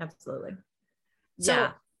 absolutely. So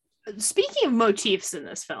speaking of motifs in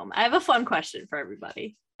this film, I have a fun question for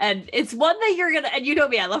everybody. And it's one that you're going to, and you know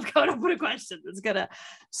me, I love coming up with a question that's going to,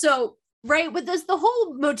 so right with this, the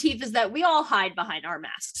whole motif is that we all hide behind our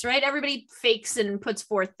masks, right? Everybody fakes and puts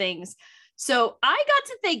forth things. So I got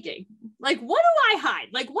to thinking, like, what do I hide?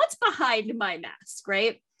 Like, what's behind my mask,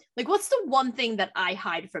 right? Like, what's the one thing that I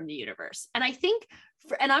hide from the universe? And I think,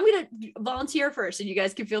 and I'm going to volunteer first, and you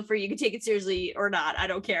guys can feel free. You can take it seriously or not. I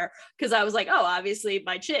don't care. Because I was like, oh, obviously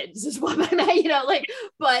my chins is what my, you know, like,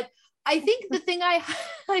 but I think the thing I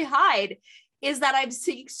hide is that I'm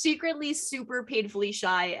secretly super painfully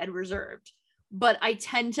shy and reserved, but I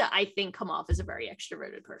tend to, I think, come off as a very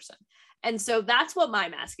extroverted person. And so that's what my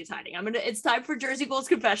mask is hiding. It's time for Jersey Ghouls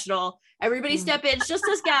Confessional. Everybody step in. It's just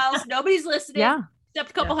us gals. Nobody's listening. Yeah. Except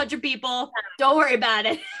a couple hundred people. Don't worry about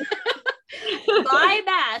it. My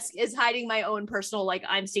mask is hiding my own personal, like,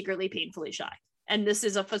 I'm secretly painfully shy. And this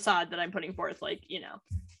is a facade that I'm putting forth, like, you know,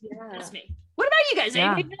 that's me. What about you guys?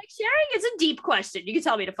 Anything like sharing? It's a deep question. You can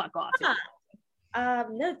tell me to fuck off.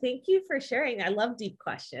 No, thank you for sharing. I love deep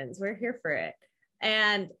questions. We're here for it.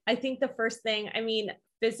 And I think the first thing, I mean,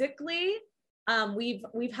 physically,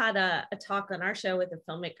 we've had a talk on our show with a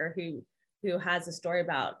filmmaker who has a story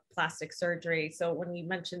about plastic surgery. So when we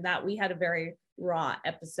mentioned that, we had a very raw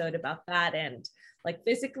episode about that. And like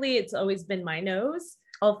physically, it's always been my nose.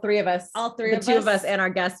 All three of us, the two of us and our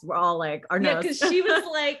guests were all like our nose. Because she was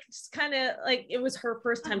like, just kind of like, it was her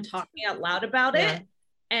first time talking out loud about it.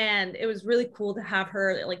 And it was really cool to have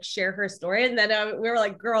her like share her story. And then we were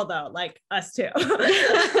like, girl, though, like us too.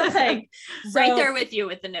 Like, right there with you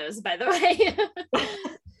with the nose, by the way.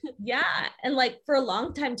 Yeah. And like for a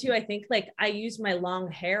long time too, I think like I used my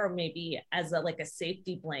long hair maybe as a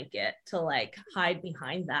safety blanket to like hide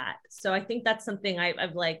behind that. So I think that's something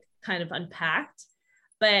I've like kind of unpacked.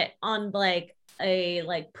 But on like a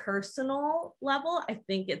like personal level, I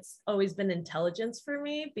think it's always been intelligence for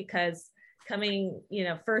me, because coming, you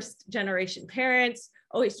know, first generation parents,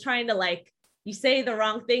 always trying to like, you say the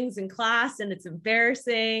wrong things in class and it's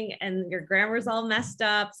embarrassing and your grammar's all messed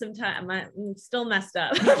up. Sometimes I'm still messed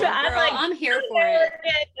up. I'm here for it.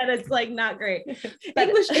 And it's like not great. But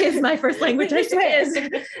English is my first language. I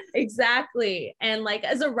swear. Exactly. And like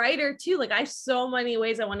as a writer too, like I have so many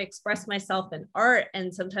ways I want to express myself in art.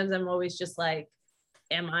 And sometimes I'm always just like,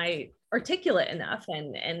 am I articulate enough?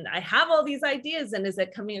 And I have all these ideas, and is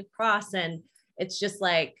it coming across? And it's just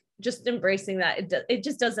like, just embracing that it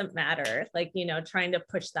just doesn't matter, like, you know, trying to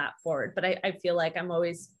push that forward. But I feel like I'm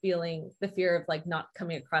always feeling the fear of like not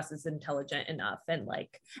coming across as intelligent enough, and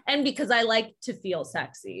like, and because I like to feel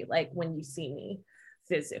sexy, like when you see me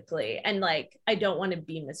physically, and like I don't want to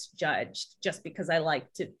be misjudged just because I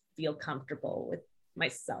like to feel comfortable with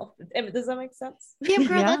myself. Does that make sense? Yeah,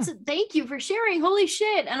 girl, that's thank you for sharing. Holy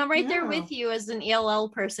shit. And I'm right there with you as an ELL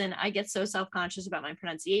person. I get so self-conscious about my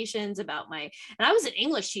pronunciations, about my, and I was an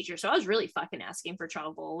English teacher, so I was really fucking asking for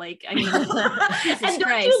trouble. Like, I mean, Jesus and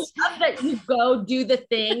Christ. You love that you go do the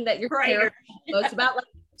thing that your parents most about, like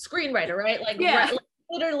screenwriter, right? Like, like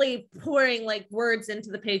literally pouring like words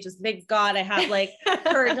into the pages. Thank God I have like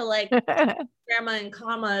her to like grammar and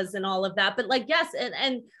commas and all of that. But like, yes,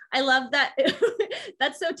 and I love that.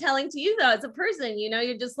 That's so telling to you though, as a person, you know,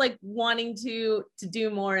 you're just like wanting to do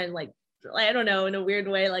more and like, I don't know, in a weird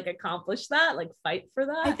way, like accomplish that, like fight for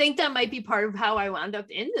that. I think that might be part of how I wound up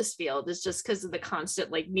in this field, is just because of the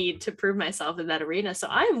constant like need to prove myself in that arena. So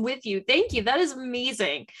I'm with you. Thank you. That is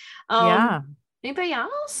amazing. Anybody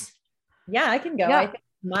else? Yeah, I can go. Yeah. I think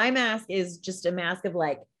my mask is just a mask of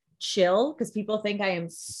like chill, because people think I am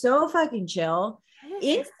so fucking chill.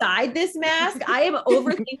 Inside this mask, I am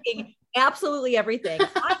overthinking absolutely everything.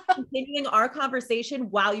 I'm continuing our conversation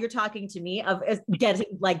while you're talking to me of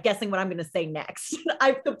guessing what I'm going to say next.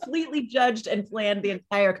 I've completely judged and planned the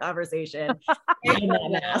entire conversation in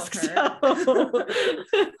that mask.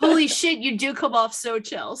 So. Holy shit, you do come off so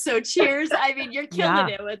chill. So cheers. I mean, you're killing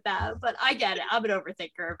it with that, but I get it. I'm an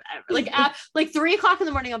overthinker. Like 3 o'clock in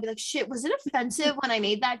the morning, I'll be like, shit, was it offensive when I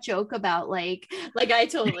made that joke about like I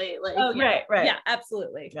totally like. Oh, right. Yeah,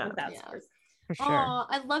 absolutely. Yeah. For sure. Oh,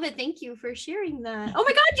 I love it. Thank you for sharing that. Oh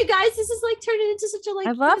my God, you guys, this is like turning into such a like.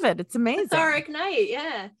 I love it. It's amazing. Cathartic night.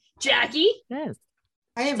 Yeah. Jackie. Yes.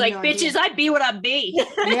 I have it's like, no bitches, idea. I'd be what I be.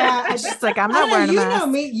 Yeah. It's just like, I'm not wearing a mask.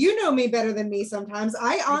 You know me better than me sometimes.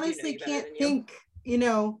 I honestly can't think, you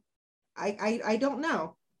know, I don't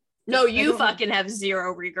know. No, you fucking have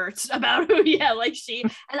zero regrets about who, like she,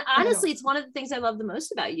 and honestly, it's one of the things I love the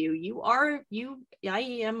most about you. I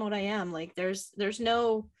am what I am. Like there's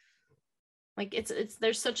no, like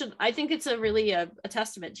there's such a, I think it's a really a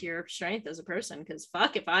testament to your strength as a person, because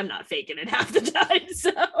fuck if I'm not faking it half the time.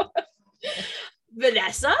 So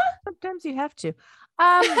Vanessa? Sometimes you have to.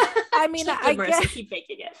 I mean, I guess keep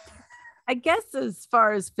faking it. I guess as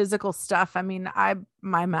far as physical stuff, I mean,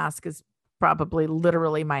 my mask is probably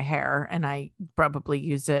literally my hair, and I probably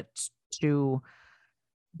use it to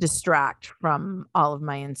distract from all of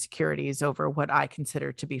my insecurities over what I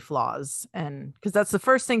consider to be flaws. And because that's the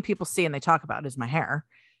first thing people see and they talk about is my hair.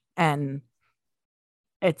 And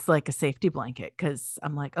it's like a safety blanket, because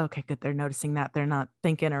I'm like, okay, good. They're noticing that. They're not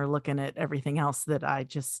thinking or looking at everything else that I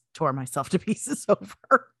just tore myself to pieces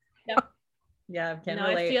over. Yeah, I can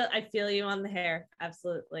relate. I feel you on the hair.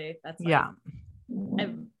 Absolutely. That's like,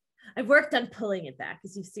 I've worked on pulling it back,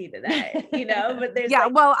 as you see today, you know, but there's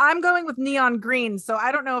well, I'm going with neon green, so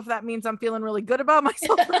I don't know if that means I'm feeling really good about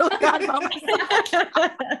myself or really bad about myself.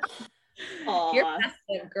 You're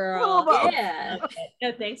festive, girl. Yeah.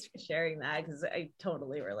 No, thanks for sharing that, because I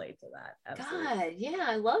totally relate to that. Absolutely. God, yeah,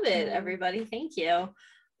 I love it, everybody. Thank you.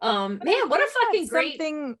 Man, what a fucking great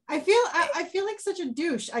thing. I feel like such a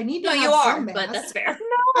douche. I need to. No, have you are, some but that's fair.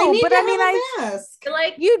 No, I need to have a mask.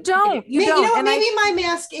 Like you don't. You don't. You know, and maybe my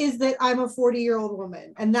mask is that I'm a 40-year-old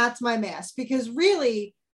woman, and that's my mask. Because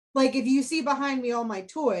really, like, if you see behind me all my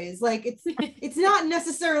toys, like it's not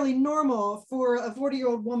necessarily normal for a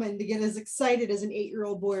 40-year-old woman to get as excited as an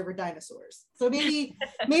 8-year-old boy over dinosaurs. So maybe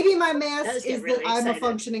my mask is really that I'm a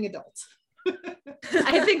functioning adult.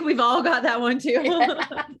 I think we've all got that one too.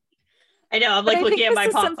 I know. I'm like looking at my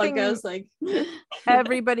Pop Funkos, like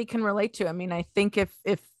everybody can relate to. I mean, I think if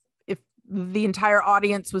the entire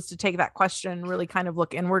audience was to take that question and really kind of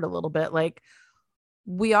look inward a little bit, like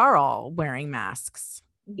we are all wearing masks,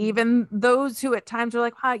 even those who at times are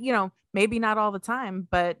like, you know, maybe not all the time,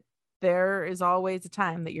 but there is always a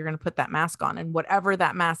time that you're going to put that mask on, and whatever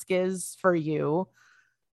that mask is for you,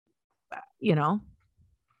 you know.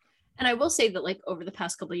 And I will say that, like, over the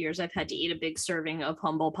past couple of years, I've had to eat a big serving of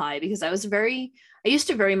humble pie, because I used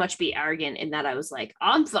to very much be arrogant in that I was like,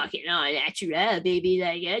 I'm fucking on natural, baby.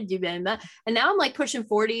 Like, yeah, and now I'm like pushing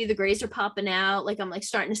 40, the grays are popping out. Like, I'm like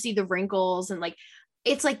starting to see the wrinkles, and like,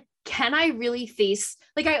 it's like, can I really face,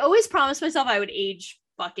 like, I always promised myself I would age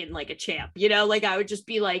fucking like a champ, you know, like I would just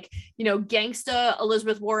be like, you know, gangsta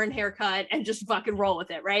Elizabeth Warren haircut and just fucking roll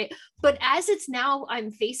with it, right? But as it's now,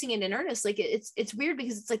 I'm facing it in earnest, like it's weird,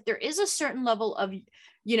 because it's like there is a certain level of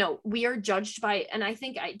you know, we are judged by, and I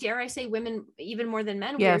think, dare I say, women even more than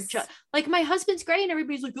men. Yes. Like, my husband's great, and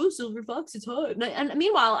everybody's like, oh, Silver Fox, it's hot. And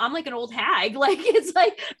meanwhile, I'm like an old hag. Like, it's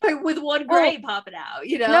like with one gray popping out,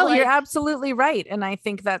 you know? No, like, you're absolutely right. And I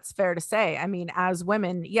think that's fair to say. I mean, as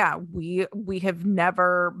women, yeah, we have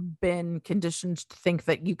never been conditioned to think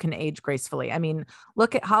that you can age gracefully. I mean,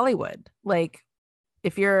 look at Hollywood. Like,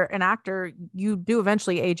 if you're an actor, you do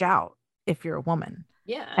eventually age out if you're a woman.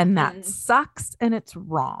 Yeah. And that sucks, and it's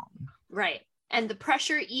wrong. Right. And the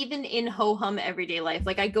pressure, even in ho-hum everyday life,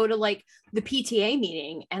 like I go to like the PTA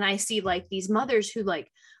meeting and I see like these mothers who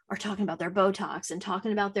like are talking about their Botox and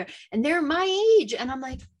talking about and they're my age. And I'm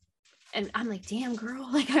like, damn girl,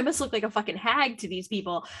 like I must look like a fucking hag to these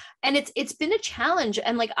people. And it's been a challenge.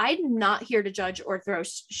 And like, I'm not here to judge or throw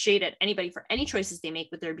shade at anybody for any choices they make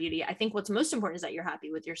with their beauty. I think what's most important is that you're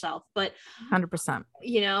happy with yourself, but 100%,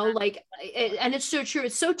 you know, like, and it's so true.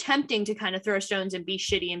 It's so tempting to kind of throw stones and be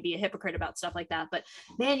shitty and be a hypocrite about stuff like that. But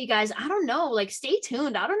man, you guys, I don't know, like stay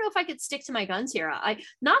tuned. I don't know if I could stick to my guns here.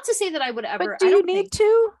 Not to say that I would ever, but do you need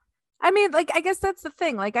to? I mean, like, I guess that's the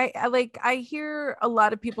thing. Like, I hear a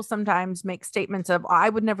lot of people sometimes make statements of, I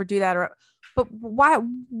would never do that. But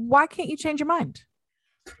why can't you change your mind?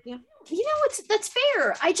 Yeah. You know, that's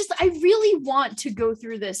fair. I really want to go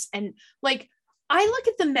through this. And like, I look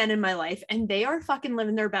at the men in my life and they are fucking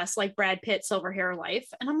living their best, like Brad Pitt, silver hair life.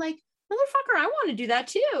 And I'm like, motherfucker, I want to do that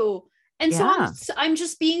too. And so I'm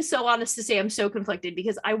just being so honest to say I'm so conflicted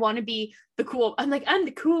because I want to be the cool. I'm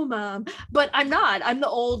the cool mom, but I'm not. I'm the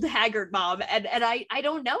old haggard mom, and I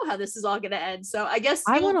don't know how this is all going to end. So I guess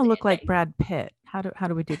I want to look like Brad Pitt. How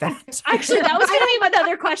do we do that? Actually, that was going to be my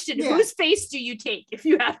other question. Yeah. Whose face do you take if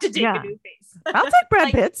you have to take a new face? I'll take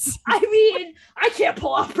Brad Pitt's. I mean, I can't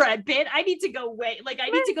pull off Brad Pitt. I need to go I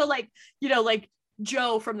need to go like, you know, like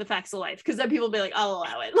Joe from The Facts of Life, because then people will be like, I'll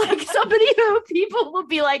allow it. Like somebody who people will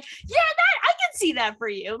be like, yeah, that I can see that for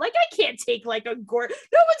you. Like I can't take like a gore.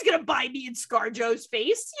 No one's gonna buy me in ScarJo's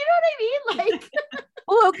face. You know what I mean? Like,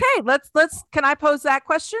 well, okay, let's. Can I pose that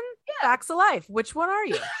question? Yeah. Facts of Life. Which one are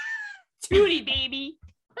you? Tootie, baby.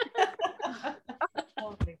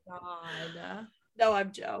 Oh my god. No,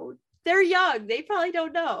 I'm Joe. They're young. They probably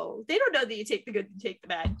don't know. They don't know that you take the good and take the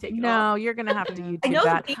bad. Take it all. You're gonna have to YouTube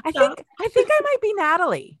that. I think I might be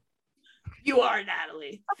Natalie. You are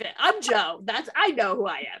Natalie. I'm Joe. I know who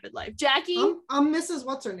I am in life. Jackie. I'm Mrs.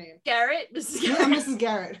 What's her name? Garrett. Mrs. Garrett. Yeah, I'm Mrs.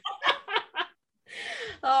 Garrett.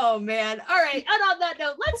 Oh man. All right. And on that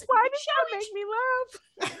note, why did that make me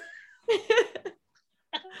laugh?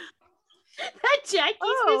 That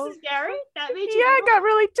Jackie's Mrs. Garrett. That made you. Yeah, I got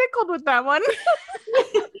really tickled with that one.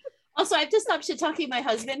 Also, I have to stop shit talking my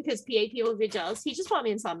husband because PA people get jealous. He just bought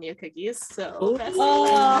me insomnia cookies. So and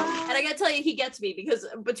I gotta tell you, he gets me because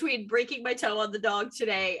between breaking my toe on the dog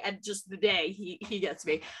today and just the day, he gets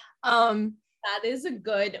me. That is a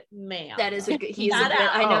good man. That is a good.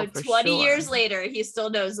 I know. 20 years later, he still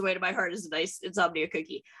knows the way to my heart is a nice insomnia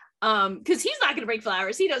cookie. Because he's not gonna break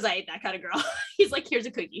flowers. He knows I ain't that kind of girl. He's like, here's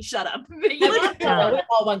a cookie. Shut up. We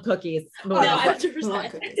all want cookies. No,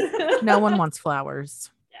 100%. No one wants flowers.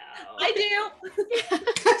 I do.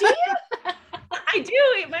 Do you? I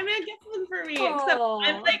do. My man gets one for me. Except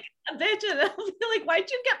I'm like a bitch, and I'll be like, "Why'd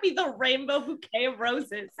you get me the rainbow bouquet of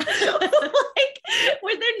roses? Like,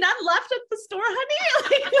 were there none left at the store, honey?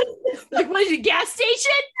 Like what is it, gas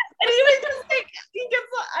station?" And he was just like,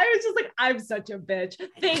 I was just like, "I'm such a bitch.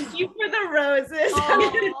 Thank you for the roses."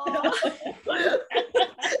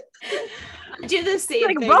 I do the same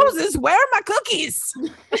like thing. Roses. Where are my cookies?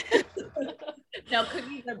 No,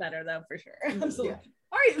 cookies are better though, for sure. Absolutely. Yeah.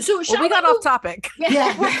 All right, so we got off topic.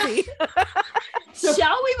 Yeah.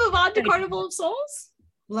 Shall we move on to Carnival of Souls?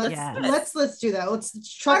 Let's do that.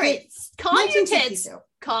 Let's try. All right, calm your tits.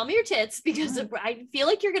 Calm your tits, because I feel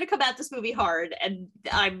like you're gonna come at this movie hard, and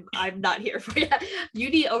I'm not here for you. You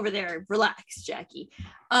need over there. Relax, Jackie.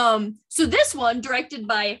 So this one, directed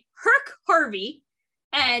by Herc Harvey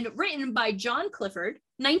and written by John Clifford,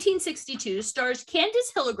 1962, stars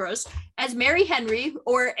Candice Hildegross as Mary Henry,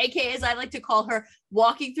 or AKA as I like to call her,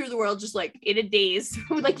 walking through the world just like in a daze.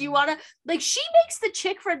 Like she makes the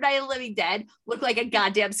chick from Night of the Living Dead look like a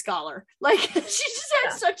goddamn scholar. Like she just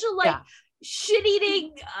has such a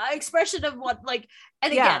shit-eating expression of what, like,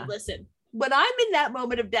 and again, listen, when I'm in that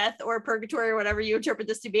moment of death or purgatory or whatever you interpret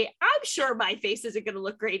this to be, I'm sure my face isn't going to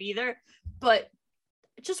look great either. But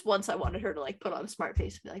just once I wanted her to like put on a smart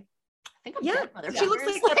face and be like, I think I'm dead, she looks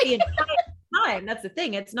like that the entire time. That's the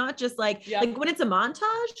thing. It's not just like when it's a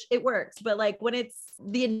montage, it works, but like when it's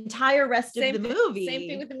the entire rest of the movie. Same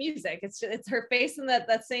thing with the music. It's her face in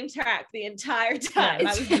that same track the entire time.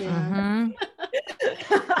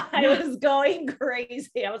 I was going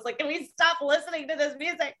crazy. I was like, can we stop listening to this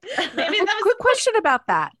music? Maybe that was quick question about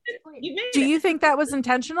that. You made Do it. you think that was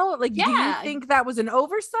intentional? Like, do you Yeah. think that was an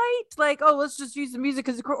oversight? Like, oh, let's just use the music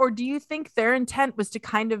as or do you think their intent was to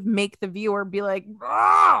kind of make the viewer be like,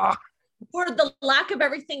 ah? For the lack of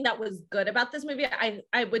everything that was good about this movie,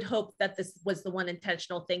 I would hope that this was the one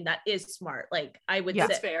intentional thing that is smart. Like I would Yeah. say,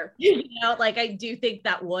 That's fair. you know, like I do think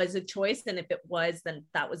that was a choice, and if it was, then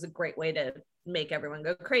that was a great way to make everyone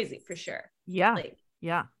go crazy for sure. Yeah. Like,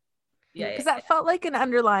 Yeah. yeah, Because yeah, that felt like an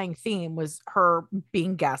underlying theme was her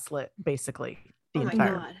being gaslit, basically, the Oh my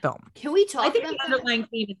entire God. film. Can we I talk think about the that? underlying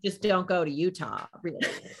theme is just don't go to Utah. Really,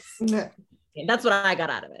 Yeah. that's what I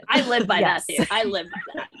got out of it. I live by Yes. that, dude. I live by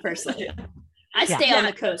that personally. I Yeah. stay on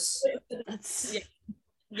Yeah. the coast. That's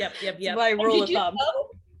yep. my And rule did of you thumb. know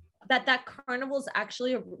that carnival is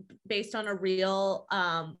actually based on a real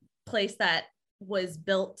place that was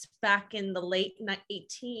built back in the late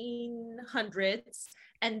 1800s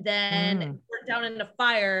and then burned down in a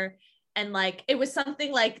fire, and like it was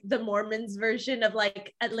something like the Mormons version of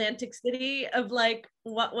like Atlantic City of like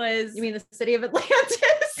what was You mean the city of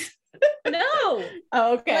Atlantis? no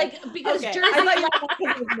Oh, okay. like because Okay. Jersey I thought you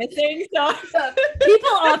were was missing. So People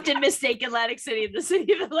often mistake Atlantic City and the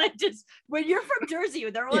city of Atlantis. When you're from Jersey,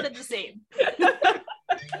 they're one and the same. I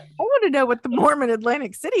want to know what the Mormon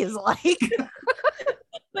Atlantic City is like.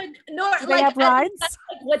 but no Do they like have rides? that's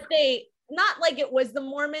like what they not like it was the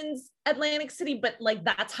Mormons Atlantic City, but like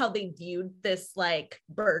that's how they viewed this like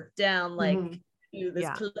burnt down like this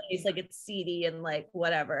Yeah. place, like it's seedy and like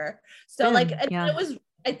whatever. So Yeah, like and yeah. it was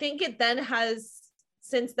I think it then has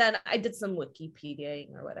since then I did some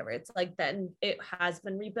Wikipediaing or whatever. It's like then it has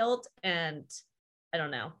been rebuilt, and I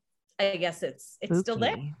don't know. I guess it's still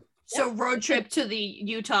there. Spooky. So road trip to the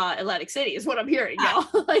Utah Atlantic City is what I'm hearing, y'all.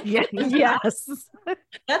 Like, Yeah. Yes.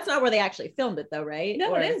 that's not where they actually filmed it, though, right?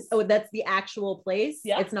 No, it is. Oh, that's the actual place.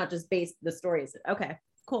 Yeah. It's not just based the stories. Okay,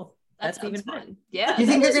 cool. that That's even sounds fun. fun. Yeah. You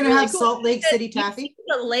think that they're is gonna really have cool. Salt Lake City You taffy? see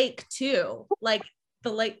the lake too, like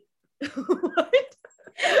the lake. What?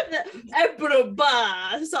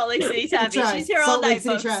 Salt Lake City I taffy. tried. She's here all Salt Lake night,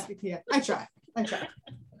 City folks. traffic. Yeah, I tried.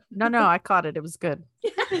 No, I caught it. It was good.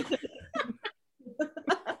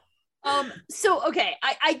 So okay,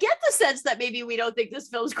 I get the sense that maybe we don't think this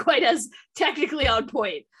film's quite as technically on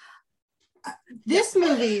point. This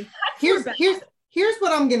movie, here's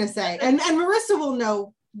what I'm gonna say, and Marissa will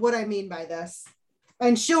know what I mean by this,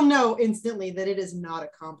 and she'll know instantly that it is not a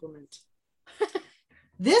compliment.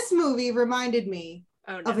 This movie reminded me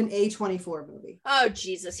of an A24 movie. Oh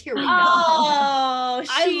Jesus, here we go. Oh,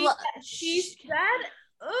 she said,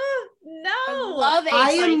 no. I love A24.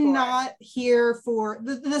 I am not here for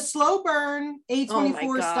the slow burn A24 Oh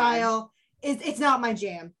my God. style. It's not my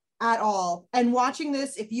jam at all. And watching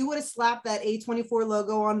this, if you would have slapped that A24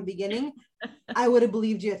 logo on the beginning, I would have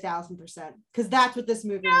believed you 1,000%, because that's what this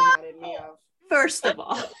movie reminded me of. First of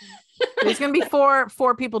all, There's gonna be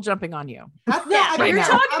four people jumping on you. That's yeah, right you're now.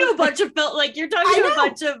 talking to a bunch of you're talking to I a know.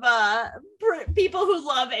 bunch of people who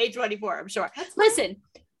love A24. I'm sure. Listen,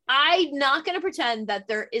 I'm not going to pretend that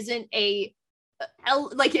there isn't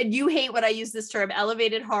and you hate when I use this term,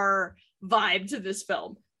 elevated horror vibe to this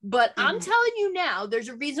film. But I'm telling you now, there's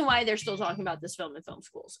a reason why they're still talking about this film in film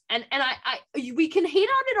schools. And we can hate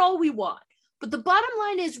on it all we want. But the bottom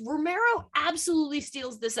line is Romero absolutely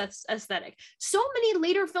steals this aesthetic. So many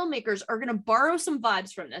later filmmakers are going to borrow some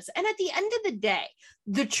vibes from this. And at the end of the day,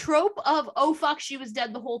 the trope of, oh, fuck, she was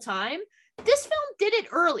dead the whole time, this film did it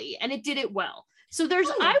early and it did it well. So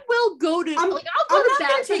I will go to, I'll go to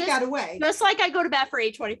bat for take this, that away. just like I go to bat for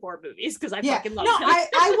A24 movies because I fucking love no, them.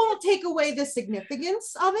 I won't take away the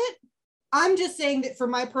significance of it. I'm just saying that for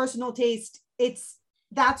my personal taste,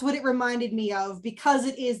 that's what it reminded me of, because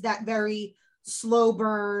it is that very slow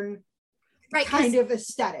burn kind of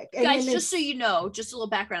aesthetic. Guys, just so you know, just a little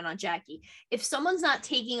background on Jackie. If someone's not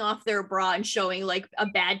taking off their bra and showing like a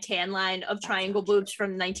bad tan line of triangle boobs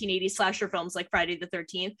from 1980s slasher films like Friday the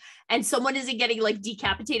 13th, and someone isn't getting like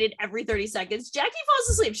decapitated every 30 seconds, Jackie falls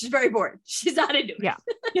asleep. She's very bored. She's not into it.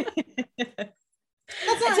 Yeah.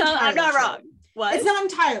 I'm not wrong. What? It's not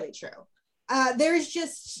entirely true. There's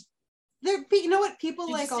just you know what, people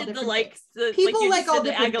You like just all did different like things. People like all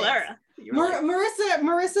the different Aguilera. things. You were like-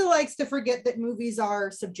 Marissa likes to forget that movies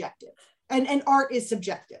are subjective, and art is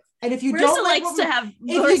subjective. And if you Marissa don't like likes what, to have-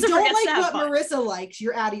 if Marissa you don't forgets to like have what fun. Marissa likes,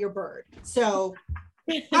 you're out of your bird. So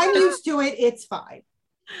I'm used to it. It's fine.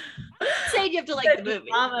 Saying you have to like the movie.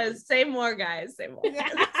 Mamas, say more, guys. Say more.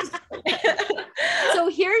 So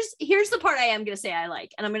here's the part I am going to say I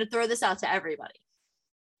like, and I'm going to throw this out to everybody.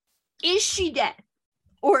 Is she dead?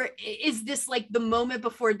 or is this like the moment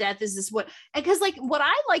before death? Is this what? Because like what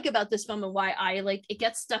I like about this film and why I like it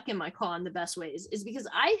gets stuck in my craw in the best ways is because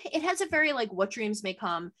it has a very like What Dreams May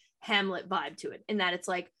Come Hamlet vibe to it, in that it's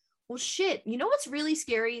like, well, shit, you know what's really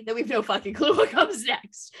scary? That we have no fucking clue what comes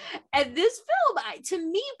next. And this film, to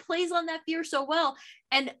me, plays on that fear so well.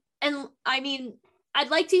 And I mean,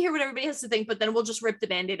 I'd like to hear what everybody has to think, but then we'll just rip the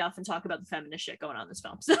Band-Aid off and talk about the feminist shit going on in this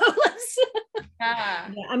film. So let's. Yeah,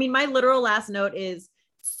 I mean, my literal last note is,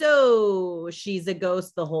 so she's a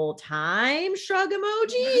ghost the whole time? Shrug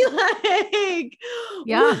emoji. Like,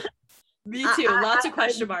 yeah. Me too. Lots of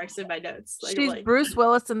question marks in my notes. Like, she's like, Bruce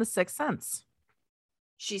Willis in The Sixth Sense.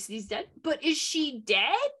 She's dead, but is she dead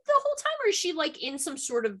the whole time, or is she like in some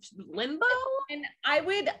sort of limbo? And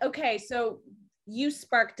okay, so you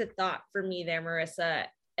sparked a thought for me there, Marissa,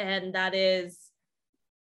 and that is,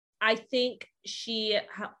 I think she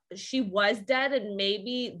was dead, and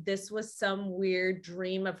maybe this was some weird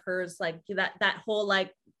dream of hers, like that whole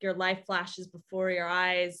like your life flashes before your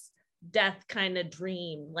eyes, death kind of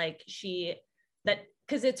dream, like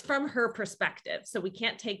because it's from her perspective, so we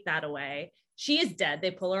can't take that away. She is dead.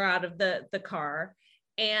 They pull her out of the car,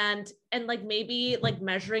 and like maybe like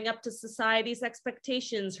measuring up to society's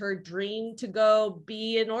expectations, her dream to go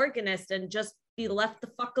be an organist and just be left the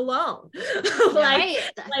fuck alone. I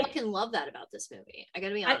fucking love that about this movie. I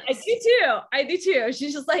gotta be honest. I do too.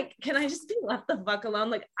 She's just like, can I just be left the fuck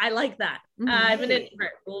alone? Like, I like that. I'm an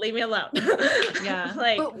introvert. Leave me alone. Yeah.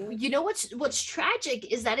 Like, but you know what's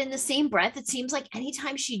tragic is that in the same breath, it seems like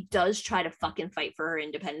anytime she does try to fucking fight for her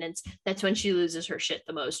independence, that's when she loses her shit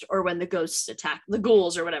the most, or when the ghosts attack, the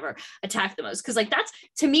ghouls or whatever attack the most. Because like that's,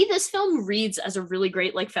 to me, this film reads as a really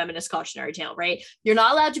great like feminist cautionary tale, right? You're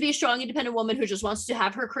not allowed to be a strong, independent woman who just wants to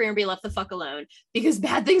have her career and be left the fuck alone, because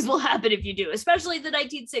bad things will happen if you do, especially the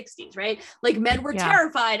 1960s, right? Like men were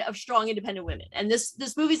terrified of strong, independent women, and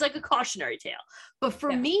this movie's like a cautionary tale. But for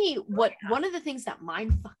me, one of the things that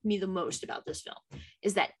mind fucked me the most about this film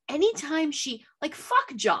is that anytime she like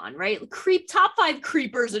fuck John, right? Top 5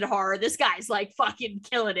 creepers in horror. This guy's like fucking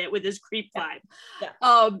killing it with his creep vibe. Yeah.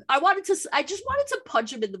 I just wanted to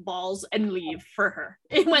punch him in the balls and leave for her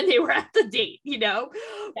when they were at the date, you know?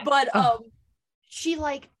 Yeah. But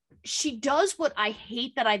she does what I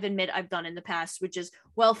hate that I've done in the past, which is,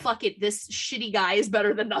 well, fuck it. This shitty guy is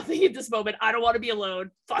better than nothing at this moment. I don't want to be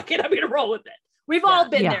alone. Fuck it. I'm going to roll with it. We've all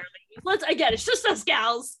been there. It's just us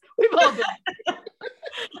gals. We've all been there.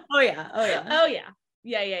 Oh yeah.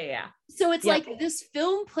 So it's like this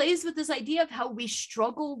film plays with this idea of how we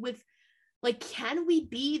struggle with, like, can we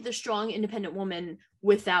be the strong, independent woman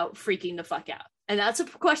without freaking the fuck out? And that's a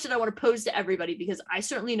question I want to pose to everybody, because I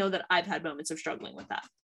certainly know that I've had moments of struggling with that.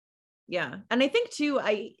 Yeah. And I think too,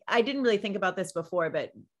 I didn't really think about this before,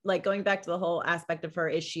 but like going back to the whole aspect of her,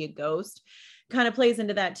 is she a ghost, kind of plays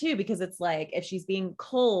into that too, because it's like, if she's being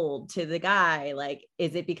cold to the guy, like,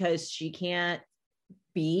 is it because she can't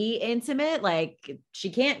be intimate? Like, she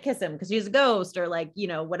can't kiss him because she's a ghost, or like, you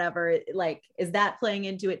know, whatever, like, is that playing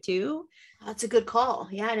into it too? That's a good call.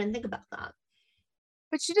 Yeah, I didn't think about that.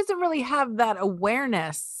 But she doesn't really have that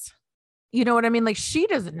awareness. You know what I mean? Like, she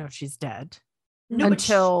doesn't know she's dead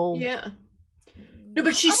until. No,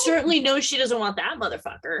 but she certainly knows she doesn't want that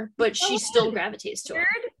motherfucker, but she still gravitates to her.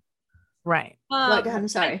 Right. I'm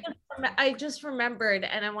sorry. I just remembered,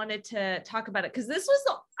 and I wanted to talk about it because this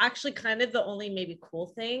was actually kind of the only maybe cool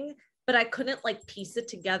thing, but I couldn't like piece it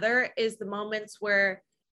together, is the moments where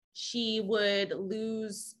she would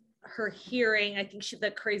lose her hearing. I think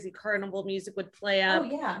the crazy carnival music would play up.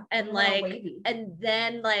 And and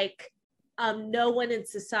then no one in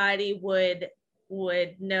society would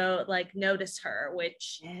notice her,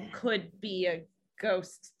 which could be a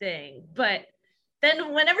ghost thing. But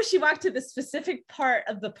then whenever she walked to the specific part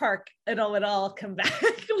of the park, it all come back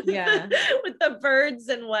with the birds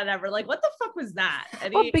and whatever. Like, what the fuck was that?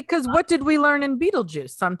 Well, because what did we learn in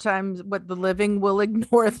Beetlejuice? Sometimes what the living will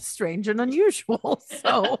ignore the strange and unusual.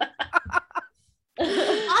 So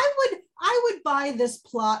I would buy this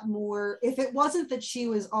plot more if it wasn't that she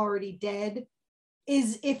was already dead,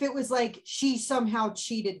 is if it was like she somehow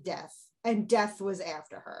cheated death and death was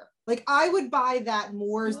after her. Like, I would buy that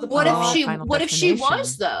more as the what if she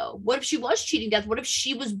was though? What if she was cheating death? What if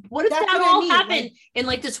that all happened in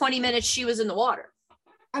like the 20 minutes she was in the water?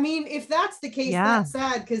 I mean, if that's the case, that's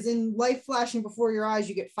sad, because in life flashing before your eyes,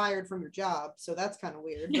 you get fired from your job. So that's kind of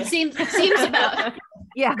weird. It seems about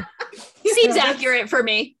seems accurate for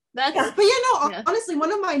me. But honestly,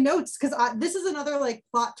 one of my notes, because this is another like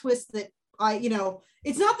plot twist that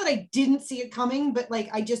it's not that I didn't see it coming, but like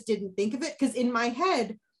I just didn't think of it, because in my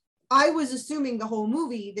head I was assuming the whole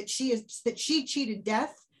movie that she cheated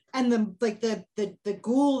death and the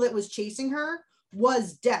ghoul that was chasing her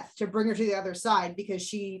was death to bring her to the other side because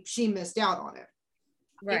she missed out on it.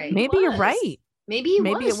 Right. Maybe you're right. Maybe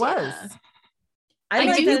it was. Yeah.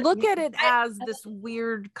 I do look at it as this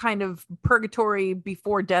weird kind of purgatory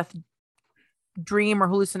before death dream or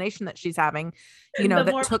hallucination that she's having,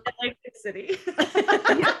 that took city.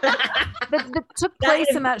 that took place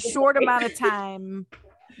in that short amount of time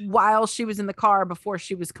while she was in the car before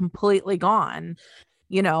she was completely gone,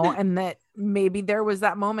 and that maybe there was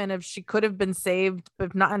that moment of she could have been saved,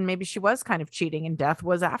 but not, and maybe she was kind of cheating and death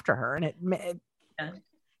was after her. And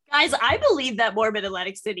Guys, I believe that Morbid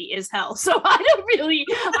Atlantic City is hell. So I'm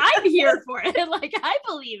here for it. Like, I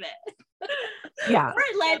believe it. Yeah. Or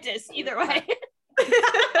Atlantis, either way.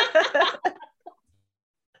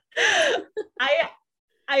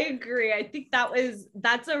 I agree. I think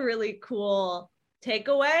that's a really cool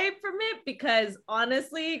takeaway from it, because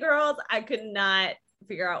honestly, girls, I could not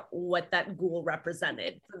figure out what that ghoul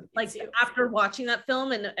represented. Like, after watching that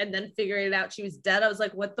film and then figuring it out she was dead, I was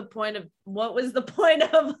like, what was the point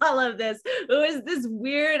of all of this? Who is this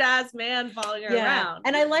weird ass man following her around?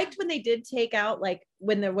 And I liked when they did take out, like,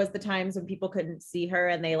 when there was the times when people couldn't see her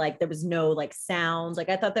and they there was no like sounds. Like,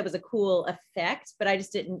 I thought that was a cool effect, but I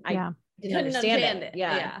just didn't understand it.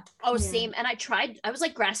 Yeah. Oh, same. And I was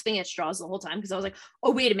like grasping at straws the whole time because I was like, oh,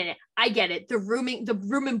 wait a minute, I get it. The room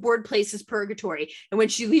and board place is purgatory. And when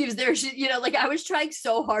she leaves there, she, I was trying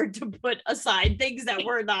so hard to put aside things that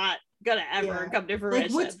were not gonna ever come to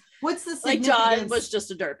fruition. Like, what's the significance? Like, John was just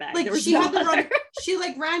a dirtbag. Like, she had to run, she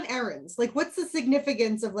like ran errands. Like, what's the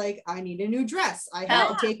significance of like, I need a new dress, I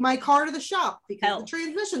have to take my car to the shop because the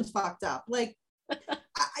transmission's fucked up. Like,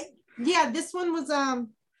 this one was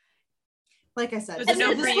like I said, this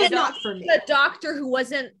was not for me. The doctor who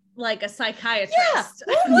wasn't like a psychiatrist.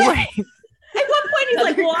 Right. At one point he's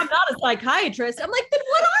like, well, I'm not a psychiatrist. I'm like, then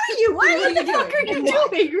what are you? What the fuck are you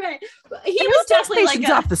doing? Right. He was definitely like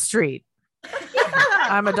off the street.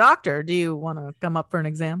 I'm a doctor. Do you want to come up for an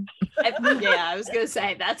exam? I was gonna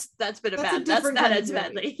say that's been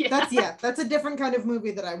badly. Yeah. That's a different kind of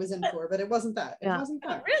movie that I was in for, but it wasn't that. It wasn't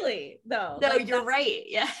that. Really? No, you're right.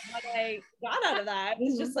 Yeah. What I got out of that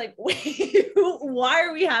was just like, wait, why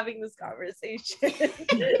are we having this conversation?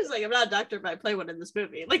 It's like, I'm not a doctor, but I play one in this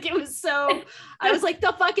movie. Like, it was so, I was like,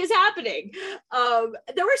 the fuck is happening?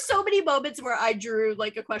 There were so many moments where I drew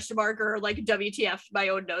like a question mark or like WTF my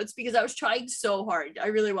own notes because I was trying so hard. I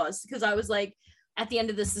really was, because I was like, at the end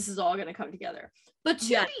of this is all going to come together. But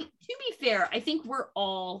to be fair, I think we're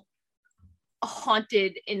all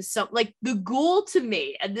haunted in some, like, the ghoul to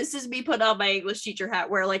me, and this is me putting on my English teacher hat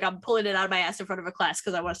where like I'm pulling it out of my ass in front of a class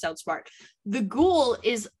because I want to sound smart. The ghoul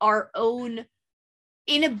is our own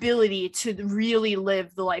inability to really live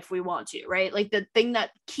the life we want to, right? Like, the thing that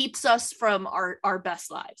keeps us from our best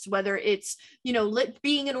lives, whether it's,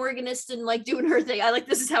 being an organist and like doing her thing. I like,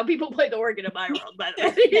 this is how people play the organ in my world, by the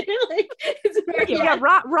way. Like, it's very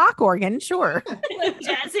rock organ, sure. Like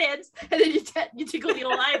jazz hands, and then you tickle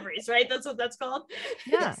little ivories, right? That's what that's called.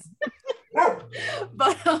 Yeah.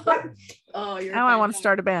 But now I want to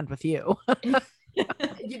start a band with you.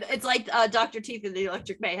 It's like Dr. Teeth and the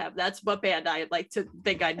Electric Mayhem. That's what band I'd like to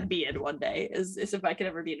think I'd be in one day, is if I could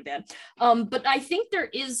ever be in a band. But I think there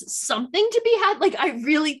is something to be had. Like, I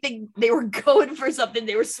really think they were going for something.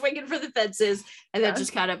 They were swinging for the fences, and that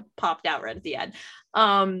just kind of popped out right at the end. But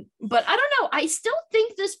I don't know. I still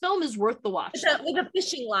think this film is worth the watch. With a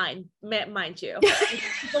fishing line, mind you.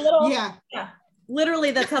 It's a little, yeah.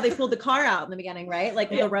 Literally, that's how they pulled the car out in the beginning, right?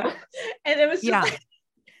 Like, with the rope. And it was just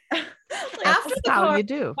after the how car, you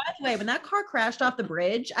do. By the way, when that car crashed off the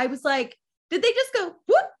bridge, I was like, did they just go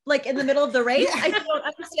whoop like in the middle of the race? I don't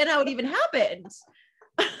understand how it even happened.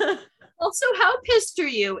 Also, how pissed are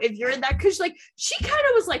you if you're in that? Because like, she kind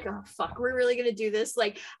of was like, oh fuck, we're really gonna do this.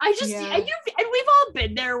 Like, and we've all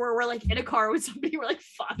been there where we're like in a car with somebody, we're like,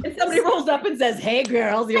 fuck. And somebody rolls up and says, hey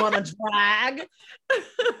girls, you want to drag?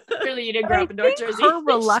 Clearly you didn't grow up in North Jersey. Her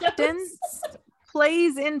reluctance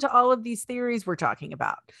plays into all of these theories we're talking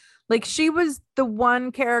about. Like, she was the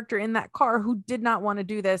one character in that car who did not want to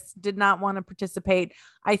do this, did not want to participate.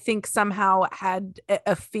 I think somehow had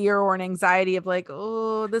a fear or an anxiety of like,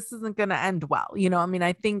 oh, this isn't going to end well.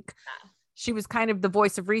 I think she was kind of the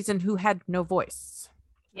voice of reason who had no voice.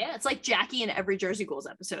 Yeah, it's like Jackie in every Jersey Ghouls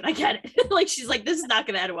episode. I get it. Like, she's like, this is not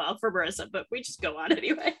going to end well for Marissa, but we just go on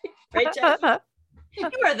anyway. Right, Jackie? You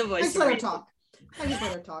are the voice. Just let her talk. I just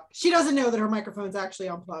let her talk. She doesn't know that her microphone's actually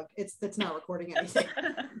unplugged. It's not recording anything.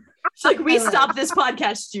 She's like, we stopped this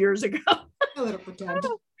podcast years ago. I let her pretend.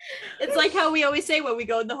 It's like how we always say when we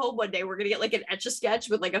go in the home one day, we're gonna get like an Etch-a-Sketch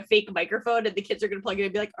with like a fake microphone, and the kids are gonna plug it in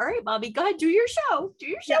and be like, "All right, mommy, go ahead, do your show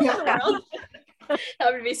for the world."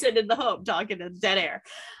 I'm gonna be sitting in the home talking in dead air.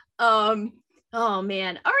 Oh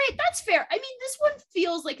man. All right, that's fair. I mean, this one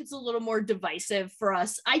feels like it's a little more divisive for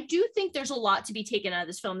us. I do think there's a lot to be taken out of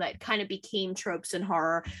this film that kind of became tropes in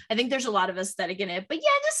horror. I think there's a lot of aesthetic in it. But yeah,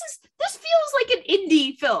 this feels like an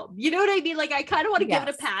indie film. You know what I mean? Like I kind of want to give it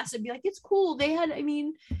a pass and be like, it's cool. They had, I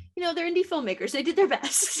mean, you know, they're indie filmmakers. They did their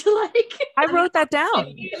best. Like I wrote that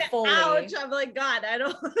down. Ouch. I'm like, God, I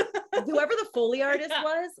don't Whoever the Foley artist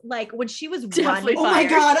was, like when she was Definitely running. Oh my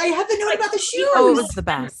God, I had the note about the shoes. Oh, it was the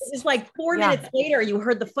best. It's like 4 minutes later, you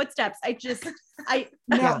heard the footsteps.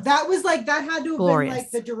 That was like, that had to have been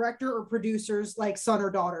like the director or producer's like son or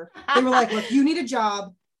daughter. They were like, look, you need a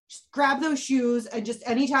job. Just grab those shoes, and just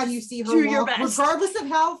anytime you see her walk, regardless of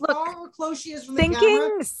how far or close she is from the camera.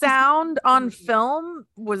 Thinking sound on film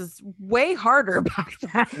was way harder back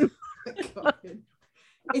then.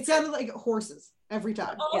 It sounded like horses every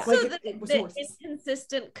time. Also, like the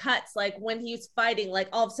inconsistent cuts, like when he was fighting, like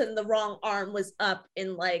all of a sudden the wrong arm was up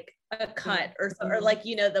in like a cut or like,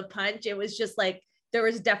 you know, the punch. It was just like, there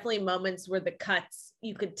was definitely moments where the cuts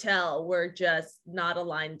you could tell were just not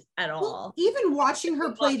aligned at all. Well, even watching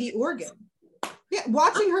her play the organ. Yeah,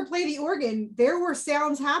 watching her play the organ, there were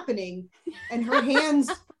sounds happening, and her hands,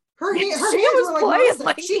 her hands were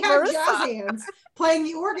like she had jazz hands playing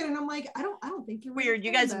the organ, and I'm like, I don't think you're weird.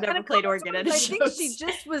 You guys have never played organ at a show. I think she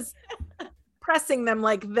just was pressing them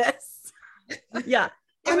like this. Yeah.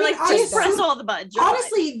 I mean, like, just press all the buttons.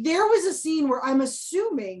 Honestly, there was a scene where I'm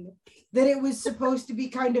assuming that it was supposed to be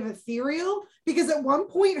kind of ethereal, because at one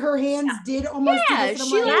point her hands did almost do this,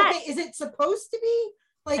 and I'm like, okay, is it supposed to be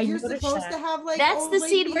like you're supposed to have like that's the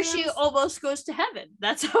scene where she almost goes to heaven.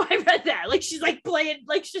 That's how I read that. Like she's like playing,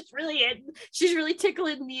 like she's really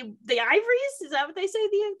tickling the ivories. Is that what they say?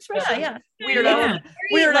 The expression? Yeah.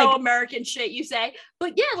 Weirdo like, American shit you say.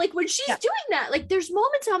 But yeah, like when she's doing that, like there's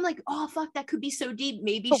moments I'm like, oh fuck, that could be so deep.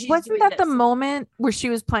 Maybe she's wasn't that the moment where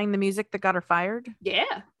she was playing the music that got her fired? Yeah.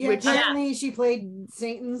 Apparently she played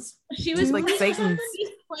Satan's. She was like Satan's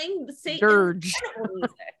playing the Satan dirge.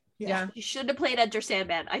 Yeah, you should have played Enter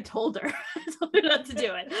Sandman. I told her not to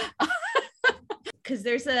do it. Because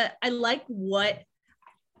I like what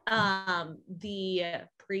the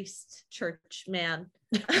priest church man,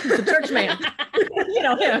 the church man, you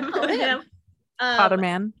know him, Father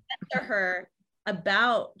man, to her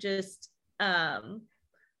about just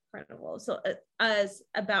incredible. So as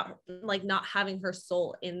about like not having her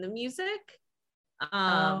soul in the music.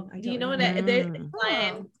 Do you know what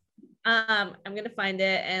I'm gonna find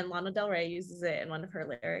it, and Lana Del Rey uses it in one of her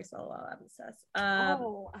lyrics. Oh, I'm obsessed.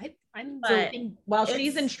 While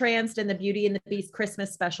she's entranced in the Beauty and the Beast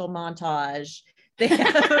Christmas special montage, they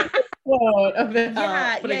have a quote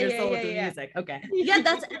about putting your soul into the music. Okay. Yeah,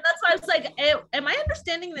 that's why I was like, am I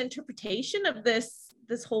understanding the interpretation of this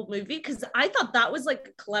whole movie? Because I thought that was like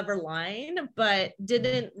a clever line, but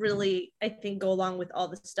didn't really, I think, go along with all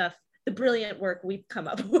the stuff, the brilliant work we've come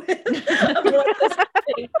up with. Of what this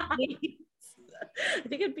thing means. I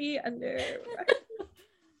think it'd be under.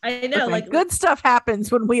 I know, okay, like good stuff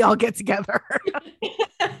happens when we all get together.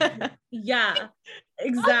 Yeah,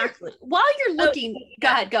 exactly. While you're looking, go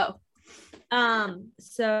ahead, go.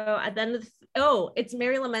 So at the end of it's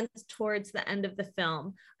Mary laments towards the end of the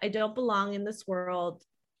film. I don't belong in this world.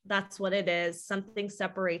 That's what it is. Something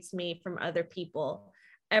separates me from other people.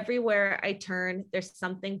 Everywhere I turn, there's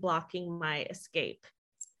something blocking my escape.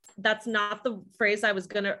 That's not the phrase I was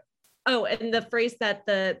gonna. Oh, and the phrase that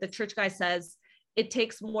the church guy says, it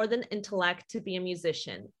takes more than intellect to be a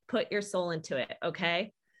musician. Put your soul into it,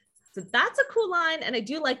 okay? So that's a cool line, and I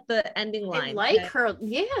do like the ending line. I like her,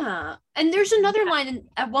 yeah. And there's another line, and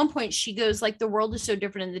at one point she goes like, the world is so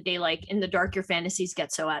different in the daylight, in the dark your fantasies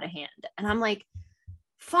get so out of hand. And I'm like,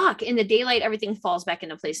 fuck, in the daylight everything falls back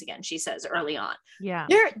into place again, she says early on. Yeah.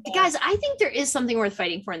 Guys, I think there is something worth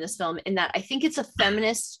fighting for in this film, in that I think it's a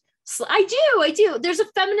feminist, I do. There's a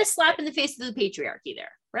feminist slap in the face of the patriarchy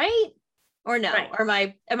there, right? Or no? Right. Or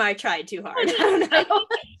am I trying too hard? I don't know.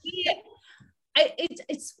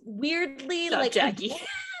 It's weirdly like Jackie.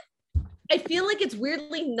 I feel like it's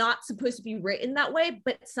weirdly not supposed to be written that way,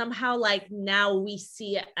 but somehow like now we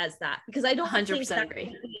see it as that, because I don't 100%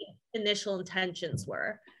 agree. The initial intentions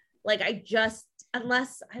were like,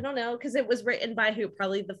 unless I don't know, because it was written by who?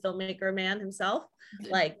 Probably the filmmaker man himself.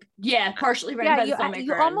 Like, yeah, partially written by the filmmaker.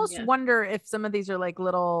 You almost wonder if some of these are like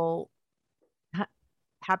little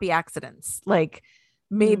happy accidents. Like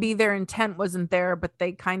maybe their intent wasn't there, but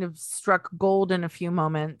they kind of struck gold in a few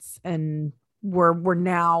moments, and we're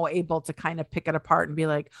now able to kind of pick it apart and be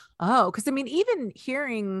like, oh, because I mean, even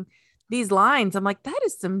hearing these lines, I'm like, that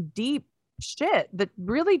is some deep shit that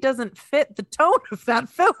really doesn't fit the tone of that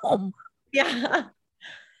film. Yeah.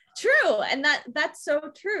 True. And that's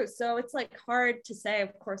so true. So it's like hard to say,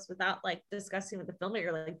 of course, without like discussing with the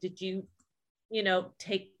filmmaker, like, did you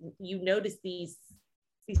notice these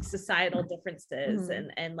societal differences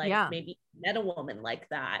and like maybe met a woman like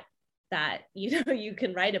that you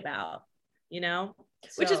can write about,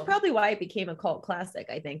 which is probably why it became a cult classic,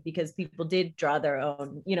 I think, because people did draw their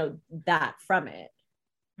own, that from it.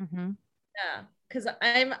 Yeah, because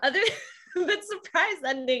the surprise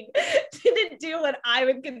ending didn't do what I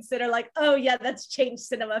would consider like, oh yeah, that's changed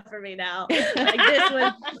cinema for me now. Like this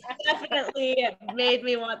was definitely made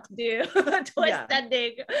me want to do a twist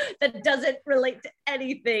ending that doesn't relate to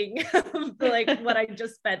anything like what I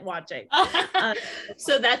just spent watching.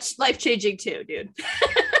 So that's life-changing too, dude.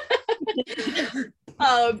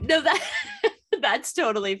 No, that's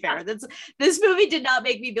totally fair. This movie did not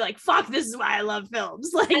make me be like, fuck, this is why I love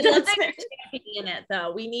films. Like, I love in it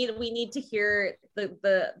though. We need to hear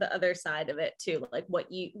the other side of it too, like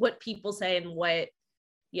what people say and what,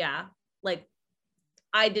 like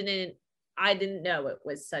I didn't know it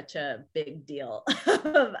was such a big deal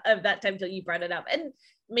of that time till you brought it up. And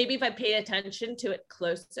maybe if I paid attention to it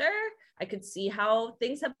closer, I could see how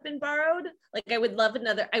things have been borrowed. Like I would love I don't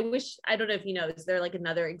know if is there like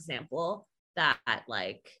another example that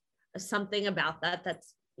like something about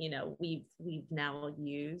that's we've now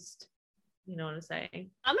used, you know what I'm saying?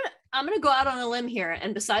 I'm gonna go out on a limb here,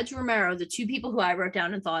 and besides Romero, the two people who I wrote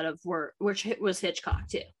down and thought of was Hitchcock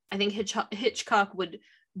too. I think Hitchcock would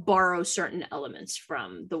borrow certain elements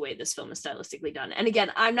from the way this film is stylistically done. And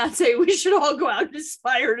again, I'm not saying we should all go out and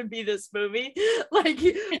aspire to be this movie, like,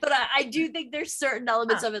 but I do think there's certain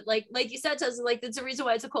elements of it, like you said, Tessa, like that's the reason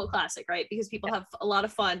why it's a cult classic, right? Because people have a lot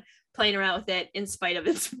of fun playing around with it in spite of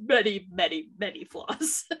its many, many, many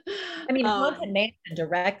flaws. I mean, Haunted Mansion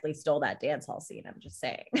directly stole that dance hall scene. I'm just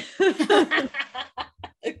saying.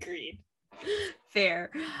 Agreed. Fair.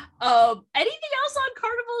 Anything else on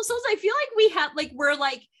Carnival of Souls? I feel like we have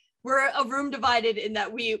we're a room divided in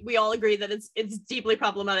that we all agree that it's deeply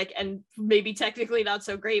problematic and maybe technically not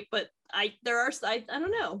so great, but I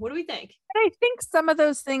don't know. What do we think? I think some of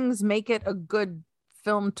those things make it a good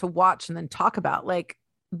film to watch and then talk about. Like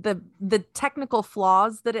the technical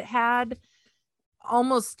flaws that it had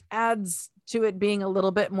almost adds to it being a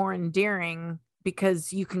little bit more endearing,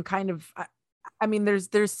 because you can kind of, I mean,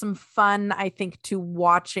 there's some fun, I think, to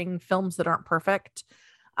watching films that aren't perfect.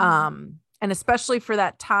 And especially for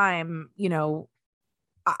that time,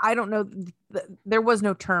 I don't know, there was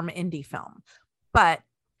no term indie film, but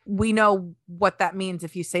we know what that means.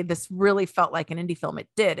 If you say this really felt like an indie film, it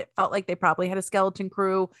did. It felt like they probably had a skeleton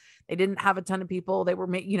crew. They didn't have a ton of people. They were,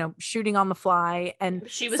 shooting on the fly, and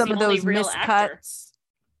she was some of those miscuts.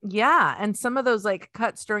 Yeah. And some of those like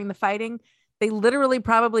cuts during the fighting, they literally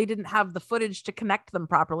probably didn't have the footage to connect them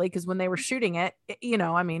properly, because when they were shooting it,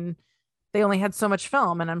 I mean, they only had so much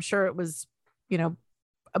film, and I'm sure it was,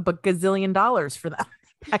 a gazillion dollars for them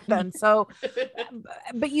back then. So,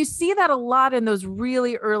 but you see that a lot in those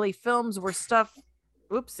really early films where stuff,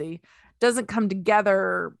 doesn't come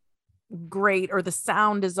together great, or the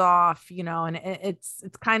sound is off, and it's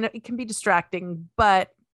kind of, it can be distracting,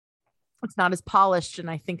 but it's not as polished. And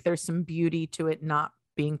I think there's some beauty to it not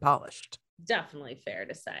being polished. Definitely fair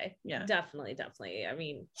to say. Yeah, definitely. I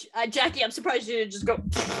mean, Jackie, I'm surprised you didn't just go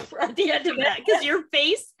at the end of that, because your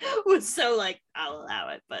face was so like, I'll allow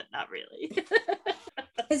it, but not really.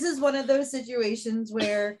 This is one of those situations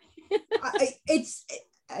where this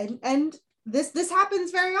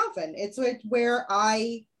happens very often. It's where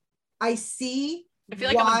I see. I feel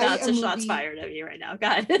like I'm about to shots fired at you right now.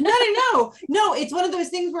 God. No. It's one of those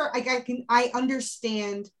things where I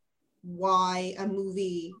understand why a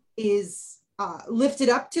movie is lifted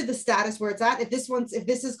up to the status where it's at. If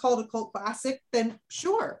this is called a cult classic, then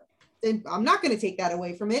sure, then I'm not going to take that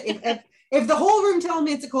away from it. If the whole room tells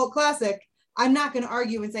me it's a cult classic, I'm not going to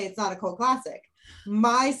argue and say it's not a cult classic.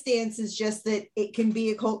 My stance is just that it can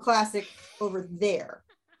be a cult classic over there,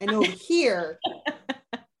 and over here,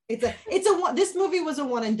 this movie was a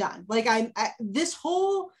one and done. Like this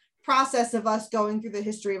whole process of us going through the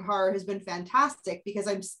history of horror has been fantastic, because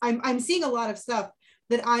I'm seeing a lot of stuff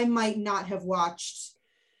that I might not have watched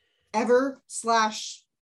ever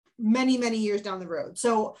 / many, many years down the road.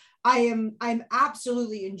 So I'm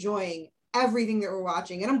absolutely enjoying everything that we're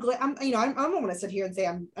watching, and I'm glad. I don't want to sit here and say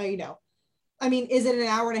I'm I mean, is it an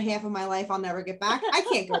hour and a half of my life I'll never get back? I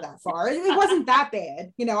can't go that far. It wasn't that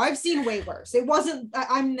bad. You know, I've seen way worse. It wasn't,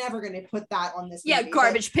 I'm never going to put that on this movie.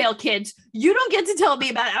 Garbage pail kids. You don't get to tell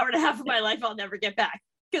me about an hour and a half of my life I'll never get back.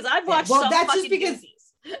 Because I've watched some that's just because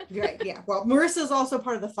right, yeah. Well, Marissa's also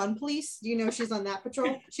part of the Fun Police. Do you know she's on that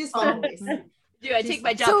patrol? She's Fun Police. Dude, I take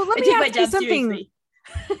my job. So let me ask you something.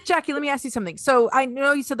 Jackie, let me ask you something. So I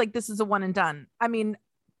know you said like this is a one and done. I mean,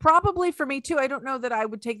 probably for me too. I don't know that I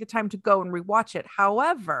would take the time to go and rewatch it.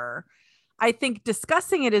 However, I think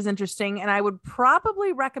discussing it is interesting, and I would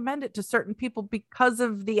probably recommend it to certain people because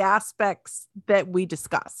of the aspects that we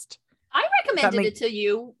discussed. I recommended it to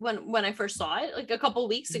you when I first saw it, like a couple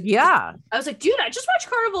weeks ago. Yeah, I was like, dude, I just watched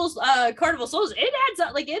Carnival Souls. It adds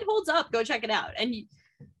up, like it holds up. Go check it out. And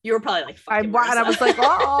you were probably like, and I was like,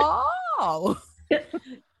 oh.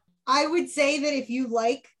 I would say that if you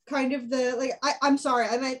like kind of the like, I'm sorry,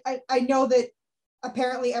 and I know that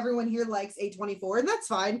apparently everyone here likes A24, and that's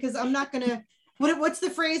fine because I'm not gonna. What's the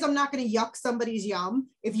phrase? I'm not gonna yuck somebody's yum.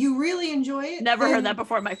 If you really enjoy it, never heard that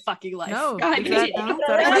before in my fucking life. No, I think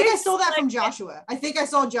I stole that from Joshua. I think I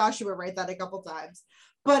saw Joshua write that a couple times.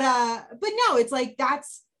 But no, it's like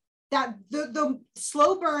that's the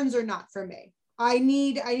slow burns are not for me. I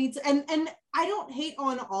need to, and I don't hate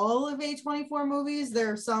on all of A24 movies.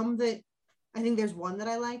 There are some that I think there's one that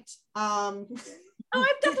I liked. Oh,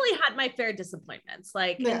 I've definitely had my fair disappointments,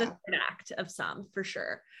 like in the third act of some, for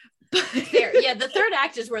sure. Fair. Yeah, the third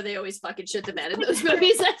act is where they always fucking shit the bed in those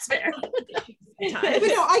movies. That's fair. But no,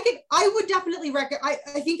 I would definitely recommend.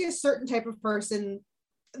 I think a certain type of person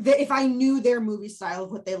that if I knew their movie style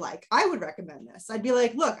of what they like, I would recommend this. I'd be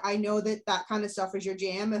like, look, I know that kind of stuff is your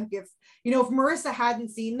jam. If Marissa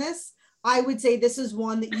hadn't seen this, I would say this is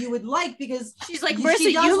one that you would like because she's like,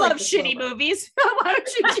 Marissa, you love shitty movies. Why don't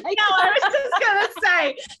you check No, I was just gonna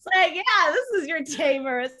say, it's like, yeah, this is your day,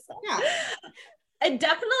 Marissa. Yeah. And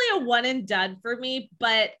definitely a one and done for me,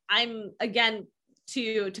 but I'm, again,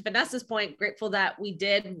 to Vanessa's point, grateful that we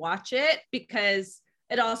did watch it because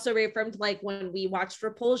it also reaffirmed, like when we watched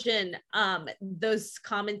Repulsion, those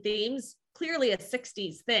common themes, clearly a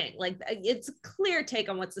 60s thing. Like it's a clear take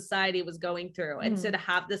on what society was going through. And so to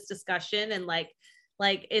have this discussion and like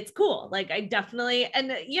it's cool. Like I definitely,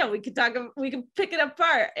 and we could pick it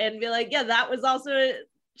apart and be like, yeah, that was also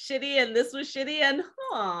shitty and this was shitty and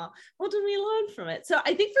what did we learn from it? So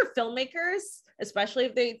I think for filmmakers, especially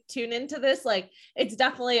if they tune into this, like it's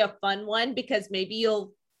definitely a fun one because maybe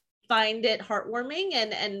you'll find it heartwarming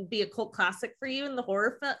and be a cult classic for you in the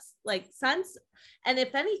horror sense. And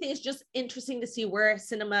if anything, it's just interesting to see where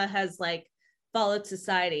cinema has like followed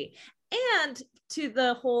society. And to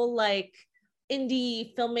the whole like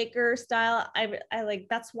indie filmmaker style, I like,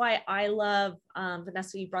 that's why I love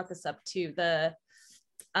Vanessa, you brought this up too,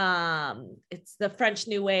 it's the French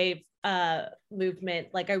New Wave movement.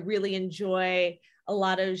 Like I really enjoy a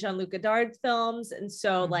lot of Jean-Luc Godard films, and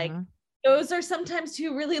so like those are sometimes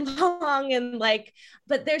too really long and like,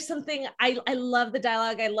 but there's something I love the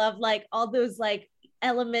dialogue. I love like all those like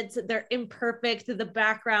elements that they're imperfect, the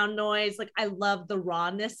background noise. Like I love the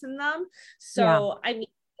rawness in them. So I mean,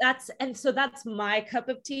 that's my cup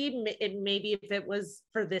of tea. Maybe if it was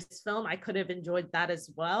for this film, I could have enjoyed that as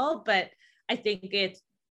well. But I think it's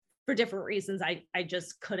for different reasons. I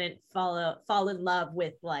just couldn't fall in love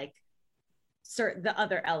with like certain the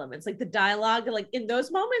other elements, like the dialogue, like in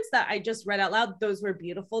those moments that I just read out loud, those were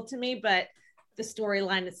beautiful to me. But the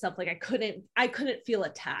storyline itself, like I couldn't feel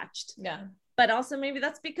attached. Yeah. But also maybe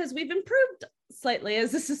that's because we've improved slightly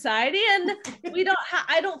as a society and we don't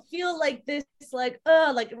I don't feel like this like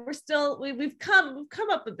like we've come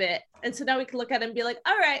up a bit, and so now we can look at it and be like,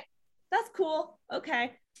 all right, that's cool,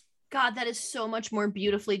 okay. God, that is so much more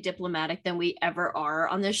beautifully diplomatic than we ever are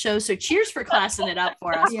on this show. So cheers for classing it up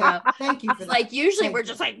for us, bro. Thank you for that. Like usually we're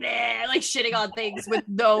just like, nah, like shitting on things with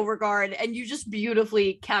no regard. And you just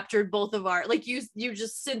beautifully captured both of our, like you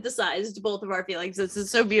just synthesized both of our feelings. This is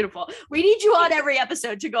so beautiful. We need you on every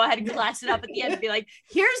episode to go ahead and class it up at the end and be like,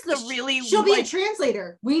 here's the really. She'll be a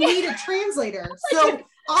translator. We need a translator. So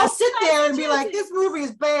I'll sit there and be like, this movie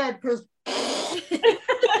is bad because.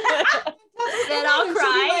 Then I'll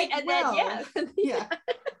cry like, then yeah.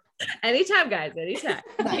 Anytime, guys, anytime.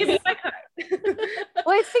 Nice. Give me my card.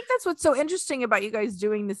 Well, I think that's what's so interesting about you guys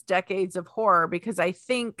doing this decades of horror, because I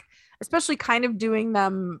think, especially kind of doing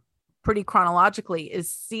them pretty chronologically, is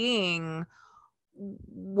seeing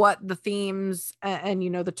what the themes and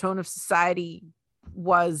the tone of society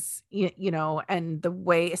was, and the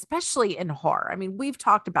way, especially in horror. I mean, we've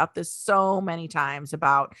talked about this so many times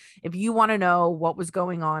about if you want to know what was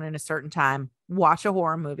going on in a certain time, watch a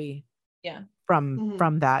horror movie Yeah.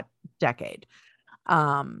 from that decade.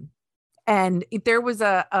 And there was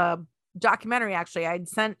a documentary, actually. I'd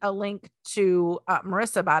sent a link to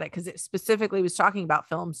Marissa about it because it specifically was talking about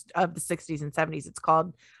films of the 60s and 70s. It's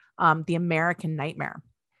called The American Nightmare.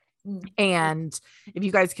 And if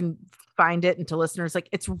you guys can find it, and to listeners, like,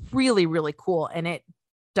 it's really, really cool. And it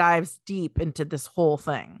dives deep into this whole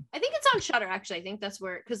thing. I think it's on Shudder, actually. I think that's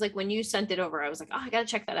where, because like when you sent it over, I was like, oh, I gotta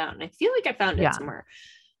check that out. And I feel like I found it somewhere.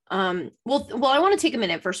 Well, I want to take a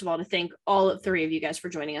minute, first of all, to thank all three of you guys for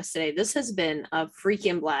joining us today. This has been a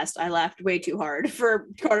freaking blast. I laughed way too hard for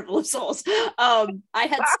Carnival of Souls. I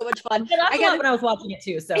had so much fun. I got when I was watching it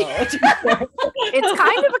too. So it's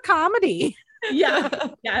kind of a comedy. Yeah,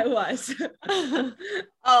 it was.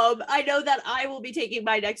 I know that I will be taking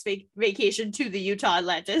my next vacation to the Utah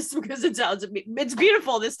Atlantis because it's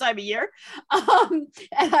beautiful this time of year. And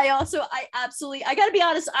I gotta be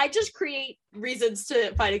honest, I just create reasons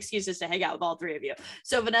to find excuses to hang out with all three of you.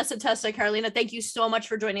 So Vanessa, Tessa, Carolina, thank you so much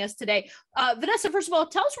for joining us today. Vanessa, first of all,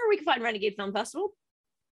 tell us where we can find Renegade Film Festival.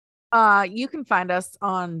 You can find us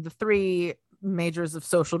on the 3 majors of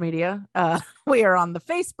social media. We are on the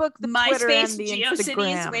Facebook, the Twitter, and the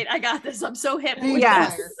Instagram. Wait, I got this. I'm so hip.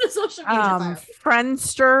 Yes. The social media.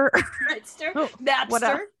 Friendster.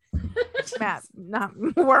 Napster.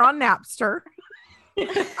 We're on Napster.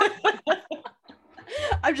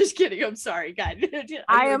 I'm just kidding. I'm sorry, guys.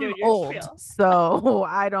 I am old, so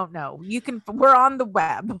I don't know. We're on the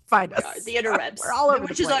web. Find us. The interwebs. We're all over,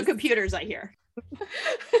 which is on computers, I hear.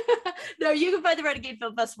 No, you can find the Renegade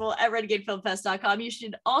Film Festival at renegadefilmfest.com. You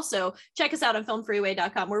should also check us out on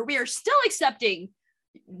filmfreeway.com, where we are still accepting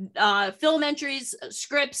film entries,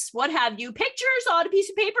 scripts, what have you, pictures on a piece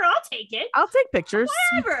of paper. I'll take it. I'll take pictures.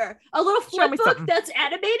 Whatever. A little flip book that's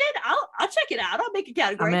animated. I'll check it out. I'll make a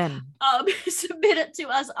category. I'm in. Submit it to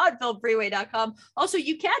us on filmfreeway.com. Also,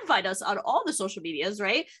 you can find us on all the social medias,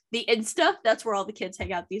 right? The Insta, that's where all the kids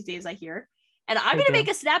hang out these days, I hear. And I'm going to make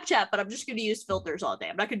a Snapchat, but I'm just going to use filters all day.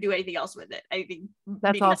 I'm not going to do anything else with it. I think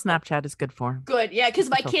that's all Snapchat is good for. Good. Yeah. Cause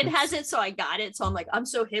my kid has it. So I got it. So I'm like, I'm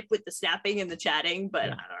so hip with the snapping and the chatting,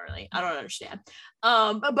 but I don't understand.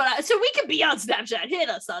 So we can be on Snapchat. Hit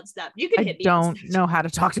us on Snap. You can hit me. I don't know how to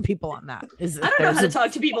talk to people on that. I don't know how to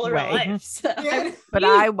talk to people in real life. So. Yeah. But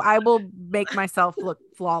I will make myself look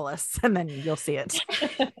flawless, and then you'll see it.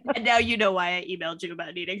 And now you know why I emailed you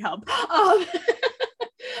about needing help.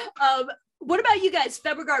 What about you guys,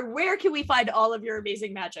 FemRegard? Where can we find all of your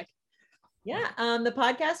amazing magic? Yeah, the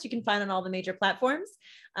podcast you can find on all the major platforms.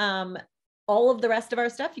 All of the rest of our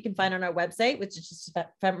stuff you can find on our website, which is just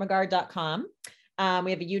femregard.com.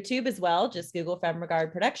 We have a YouTube as well. Just Google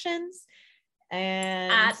FemRegard Productions.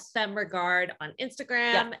 And at FemRegard on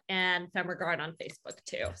Instagram and FemRegard on Facebook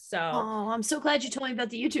too. So I'm so glad you told me about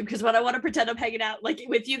the YouTube, because when I want to pretend I'm hanging out like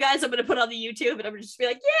with you guys, I'm going to put on the YouTube and I'm just be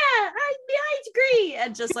like, yeah, I agree.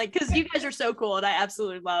 And just like, because you guys are so cool and I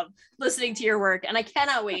absolutely love listening to your work, and I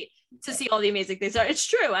cannot wait to see all the amazing things. It's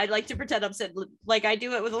true. I like to pretend I'm sitting, like I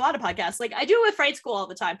do it with a lot of podcasts. Like I do it with Fright School all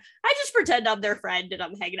the time. I just pretend I'm their friend and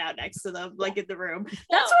I'm hanging out next to them, like in the room.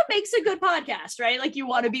 That's what makes a good podcast, right? Like you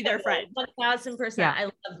want to be their friend. 1000%. Yeah. I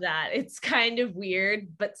love that. It's kind of weird,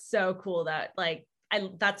 but so cool that like,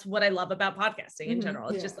 that's what I love about podcasting in general.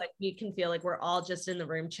 It's just like, you can feel like we're all just in the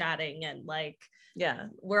room chatting and like, yeah,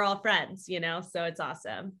 we're all friends, you know? So it's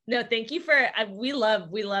awesome. No, thank you for, we love,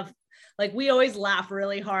 like we always laugh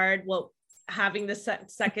really hard. Well, having the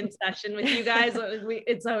second session with you guys,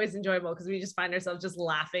 it's always enjoyable because we just find ourselves just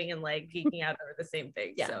laughing and like geeking out over the same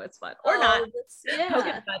thing. Yeah. So it's fun. Or not.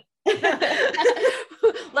 Yeah.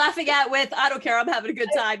 Laughing with, I don't care. I'm having a good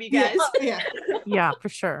time, you guys. Yeah, for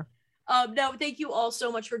sure. No, thank you all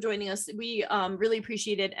so much for joining us. We really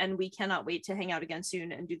appreciate it, and we cannot wait to hang out again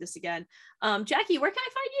soon and do this again. Jackie, where can I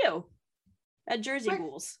find you? At Jersey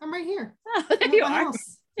Ghouls. I'm right here. Oh, there you are.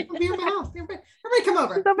 I'm here in my house. Everybody come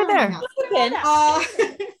over. It's over there.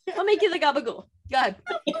 I'll make you the gabagool. Go ahead.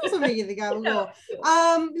 Also make you the gabagool.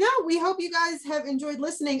 No, we hope you guys have enjoyed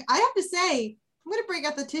listening. I have to say, I'm going to break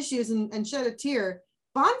out the tissues and shed a tear.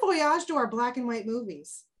 Bon voyage to our black and white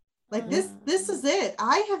movies. Like this is it.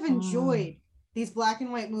 I have enjoyed these black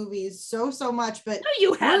and white movies so much, but no,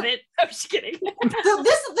 you haven't. I'm just kidding. So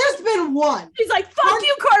there's been one. He's like, fuck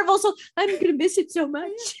you, Carnival. So I'm gonna miss it so much.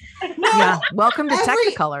 No, yeah, welcome to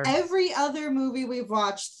Technicolor. Every other movie we've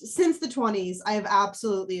watched since the 20s, I have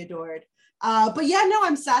absolutely adored. But yeah, no,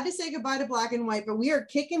 I'm sad to say goodbye to black and white, but we are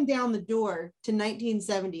kicking down the door to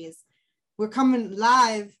 1970s. We're coming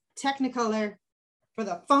live Technicolor for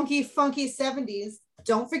the funky 70s.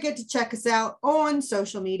 Don't forget to check us out on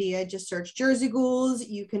social media. Just search Jersey Ghouls.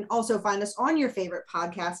 You can also find us on your favorite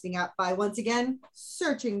podcasting app by, once again,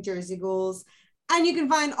 searching Jersey Ghouls. And you can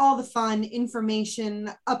find all the fun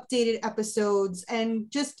information, updated episodes, and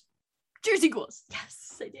just Jersey Ghouls.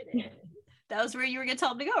 Yes, I did it. That was where you were going to tell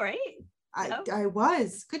them to go, right? I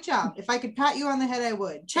was. Good job. If I could pat you on the head, I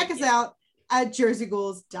would. Check us out at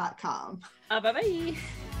jerseyghouls.com. Bye-bye.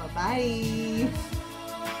 Bye-bye.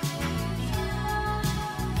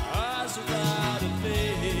 Eyes without a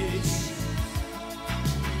face.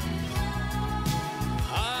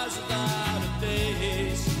 Eyes without a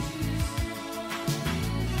face.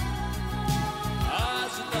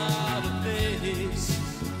 Eyes without a face.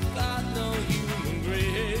 Got no human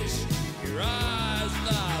grace. Your eyes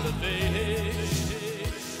without a face.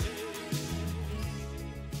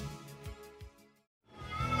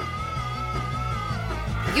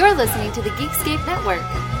 You're listening to the Geekscape Network.